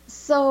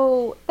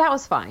 So that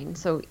was fine.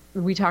 So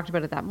we talked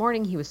about it that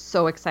morning. He was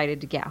so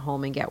excited to get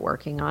home and get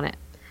working on it.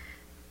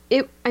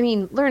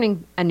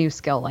 Learning a new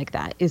skill like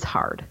that is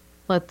hard.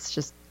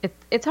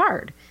 It's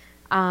hard.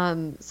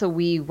 So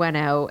we went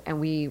out and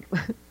we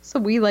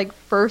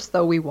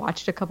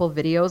watched a couple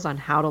videos on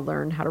how to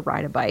learn how to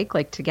ride a bike,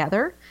 like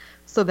together,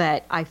 so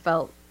that I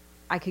felt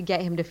I could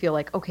get him to feel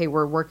like, okay,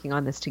 we're working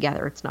on this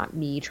together. It's not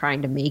me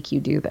trying to make you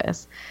do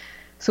this.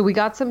 So we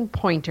got some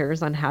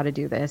pointers on how to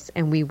do this,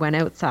 and we went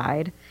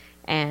outside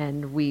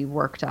and we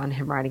worked on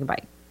him riding a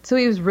bike. So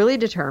he was really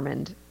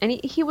determined, and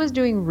he was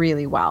doing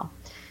really well.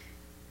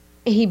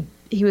 He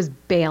was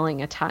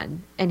bailing a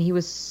ton, and he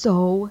was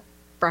so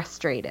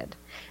frustrated.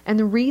 And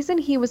the reason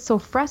he was so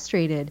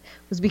frustrated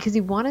was because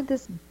he wanted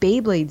this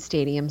Beyblade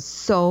stadium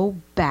so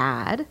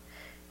bad,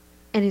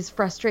 and his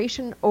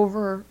frustration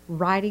over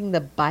riding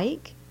the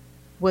bike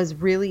was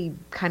really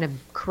kind of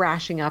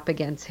crashing up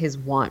against his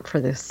want for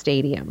this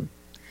stadium.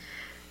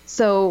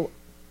 So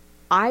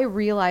I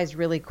realized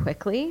really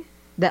quickly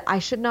that I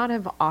should not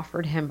have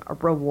offered him a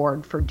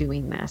reward for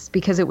doing this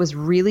because it was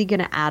really going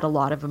to add a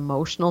lot of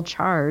emotional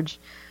charge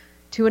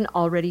to an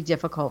already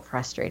difficult,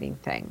 frustrating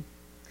thing.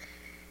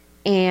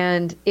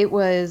 And it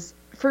was,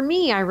 for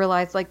me, I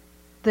realized like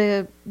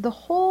the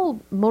whole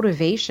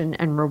motivation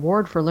and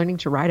reward for learning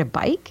to ride a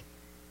bike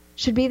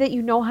should be that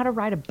you know how to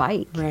ride a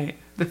bike. Right.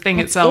 The thing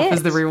itself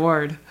is the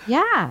reward.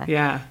 Yeah.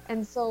 Yeah.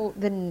 And so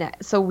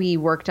so we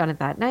worked on it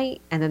that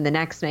night, and then the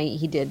next night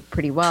he did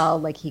pretty well,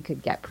 like he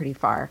could get pretty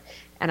far.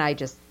 And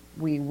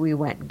we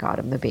went and got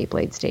him the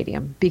Beyblade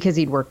Stadium because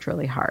he'd worked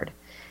really hard.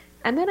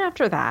 And then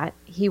after that,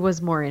 he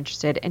was more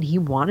interested and he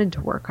wanted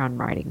to work on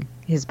riding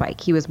his bike.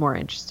 He was more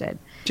interested.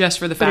 Just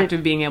for the fact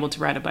of being able to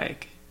ride a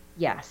bike.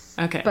 Yes.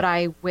 Okay. But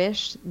I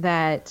wish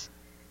that,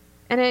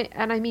 and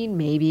I mean,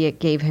 maybe it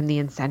gave him the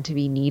incentive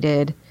he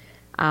needed.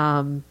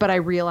 But I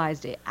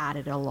realized it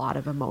added a lot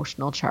of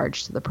emotional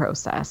charge to the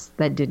process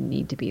that didn't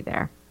need to be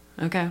there.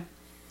 Okay.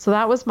 So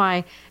that was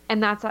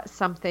and that's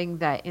something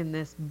that in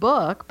this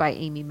book by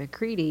Amy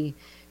McCready,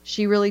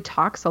 she really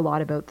talks a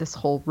lot about this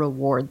whole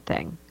reward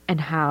thing and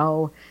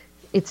how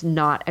it's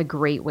not a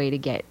great way to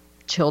get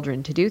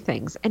children to do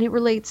things. And it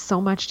relates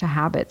so much to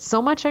habits.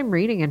 So much I'm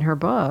reading in her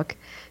book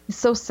is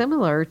so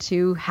similar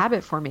to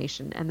habit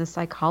formation and the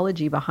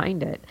psychology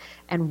behind it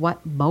and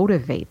what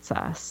motivates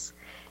us.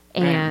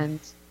 Right. And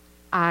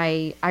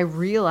I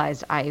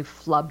realized I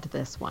flubbed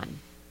this one.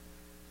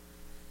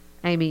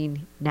 I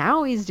mean,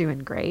 now he's doing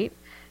great.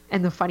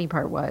 And the funny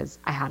part was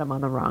I had him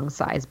on the wrong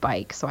size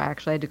bike. So I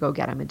actually had to go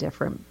get him a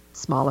different,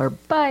 smaller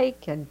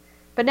bike.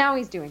 But now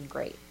he's doing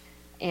great.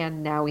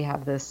 And now we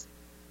have this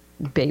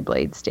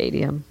Beyblade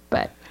Stadium.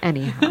 But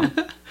anyhow.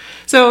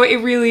 So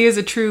it really is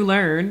a true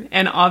learn.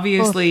 And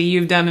obviously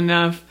you've done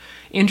enough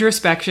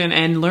introspection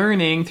and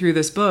learning through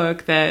this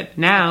book that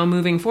now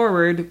moving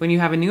forward, when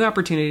you have a new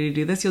opportunity to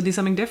do this, you'll do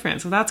something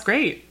different. So that's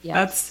great.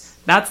 Yes.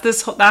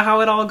 That's how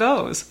it all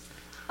goes.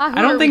 I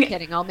don't think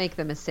kidding. I'll make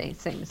the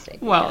same mistake.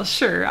 Well, again.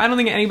 Sure. I don't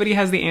think anybody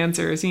has the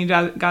answers. You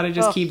got to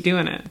just keep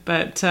doing it.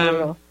 But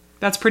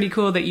that's pretty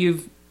cool that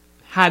you've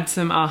had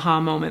some aha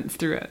moments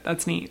through it.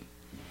 That's neat.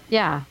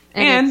 Yeah.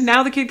 And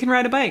now the kid can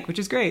ride a bike, which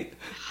is great.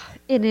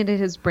 And it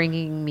is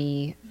bringing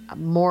me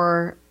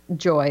more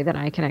joy than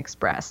I can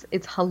express.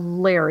 It's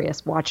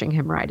hilarious watching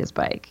him ride his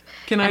bike.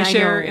 Can I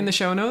share in the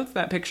show notes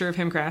that picture of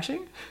him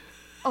crashing?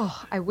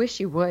 Oh, I wish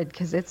you would,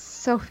 because it's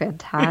so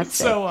fantastic. It's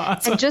so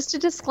awesome. And just a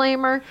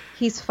disclaimer,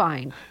 he's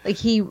fine. Like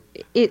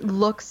it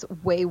looks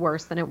way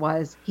worse than it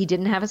was. He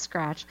didn't have a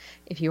scratch.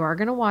 If you are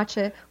going to watch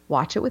it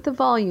with the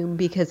volume,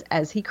 because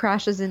as he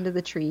crashes into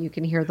the tree, you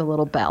can hear the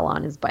little bell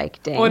on his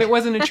bike ding. Oh, and it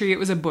wasn't a tree, it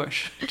was a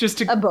bush.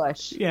 A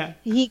bush. Yeah.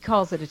 He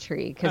calls it a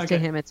tree, because to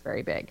him it's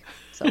very big.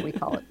 So we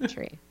call it a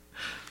tree.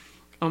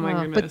 Oh my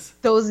goodness.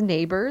 But those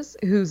neighbors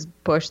whose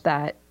bush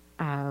that,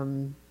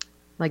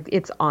 like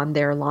it's on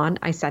their lawn,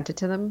 I sent it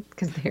to them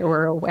because they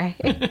were away.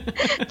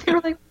 They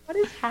were like, what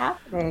is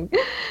happening?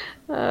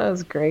 Oh, it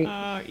was great.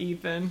 Oh,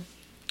 Ethan.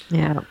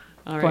 Yeah.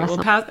 All right. Well,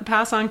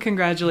 pass on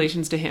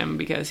congratulations to him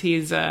because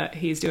he's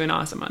doing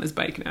awesome on his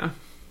bike now.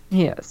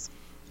 Yes.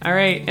 All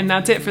right, and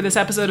that's it for this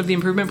episode of The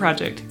Improvement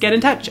Project. Get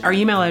in touch. Our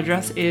email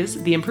address is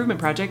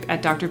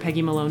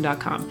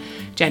theimprovementproject@drpeggymalone.com.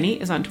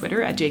 Jenny is on Twitter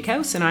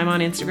 @jkouse, and I'm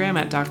on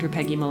Instagram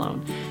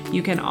 @drpeggymalone.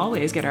 You can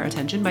always get our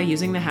attention by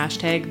using the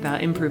hashtag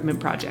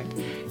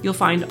 #TheImprovementProject. You'll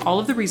find all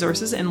of the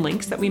resources and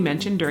links that we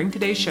mentioned during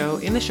today's show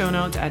in the show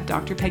notes at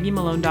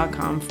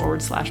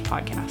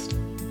drpeggymalone.com/podcast.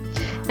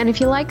 And if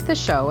you like the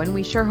show, and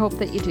we sure hope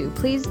that you do,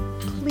 please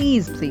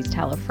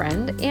tell a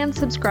friend and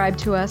subscribe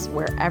to us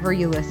wherever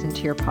you listen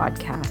to your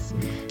podcasts.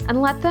 And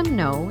let them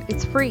know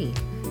it's free.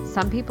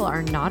 Some people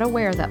are not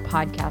aware that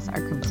podcasts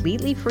are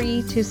completely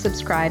free to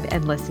subscribe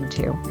and listen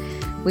to.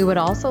 We would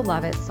also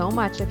love it so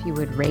much if you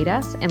would rate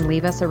us and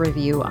leave us a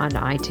review on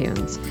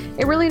iTunes.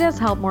 It really does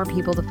help more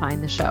people to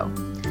find the show.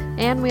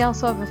 And we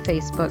also have a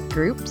Facebook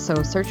group,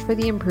 so search for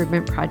The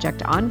Improvement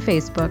Project on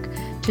Facebook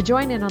to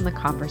join in on the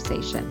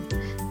conversation.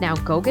 Now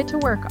go get to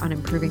work on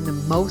improving the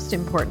most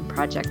important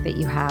project that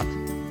you have.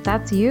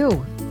 That's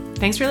you.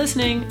 Thanks for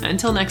listening.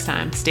 Until next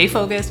time, stay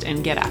focused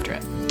and get after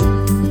it.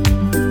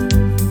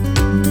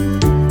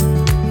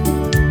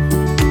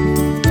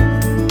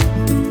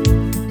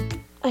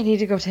 I need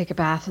to go take a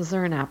bath. Is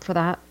there an app for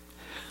that?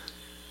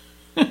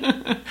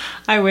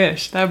 I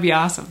wish. That would be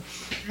awesome.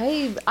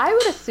 I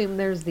would assume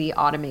there's the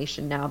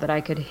automation now that I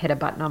could hit a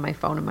button on my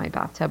phone and my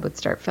bathtub would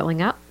start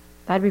filling up.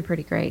 That'd be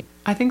pretty great.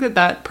 I think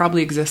that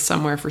probably exists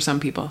somewhere for some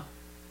people.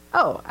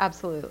 Oh,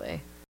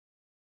 absolutely.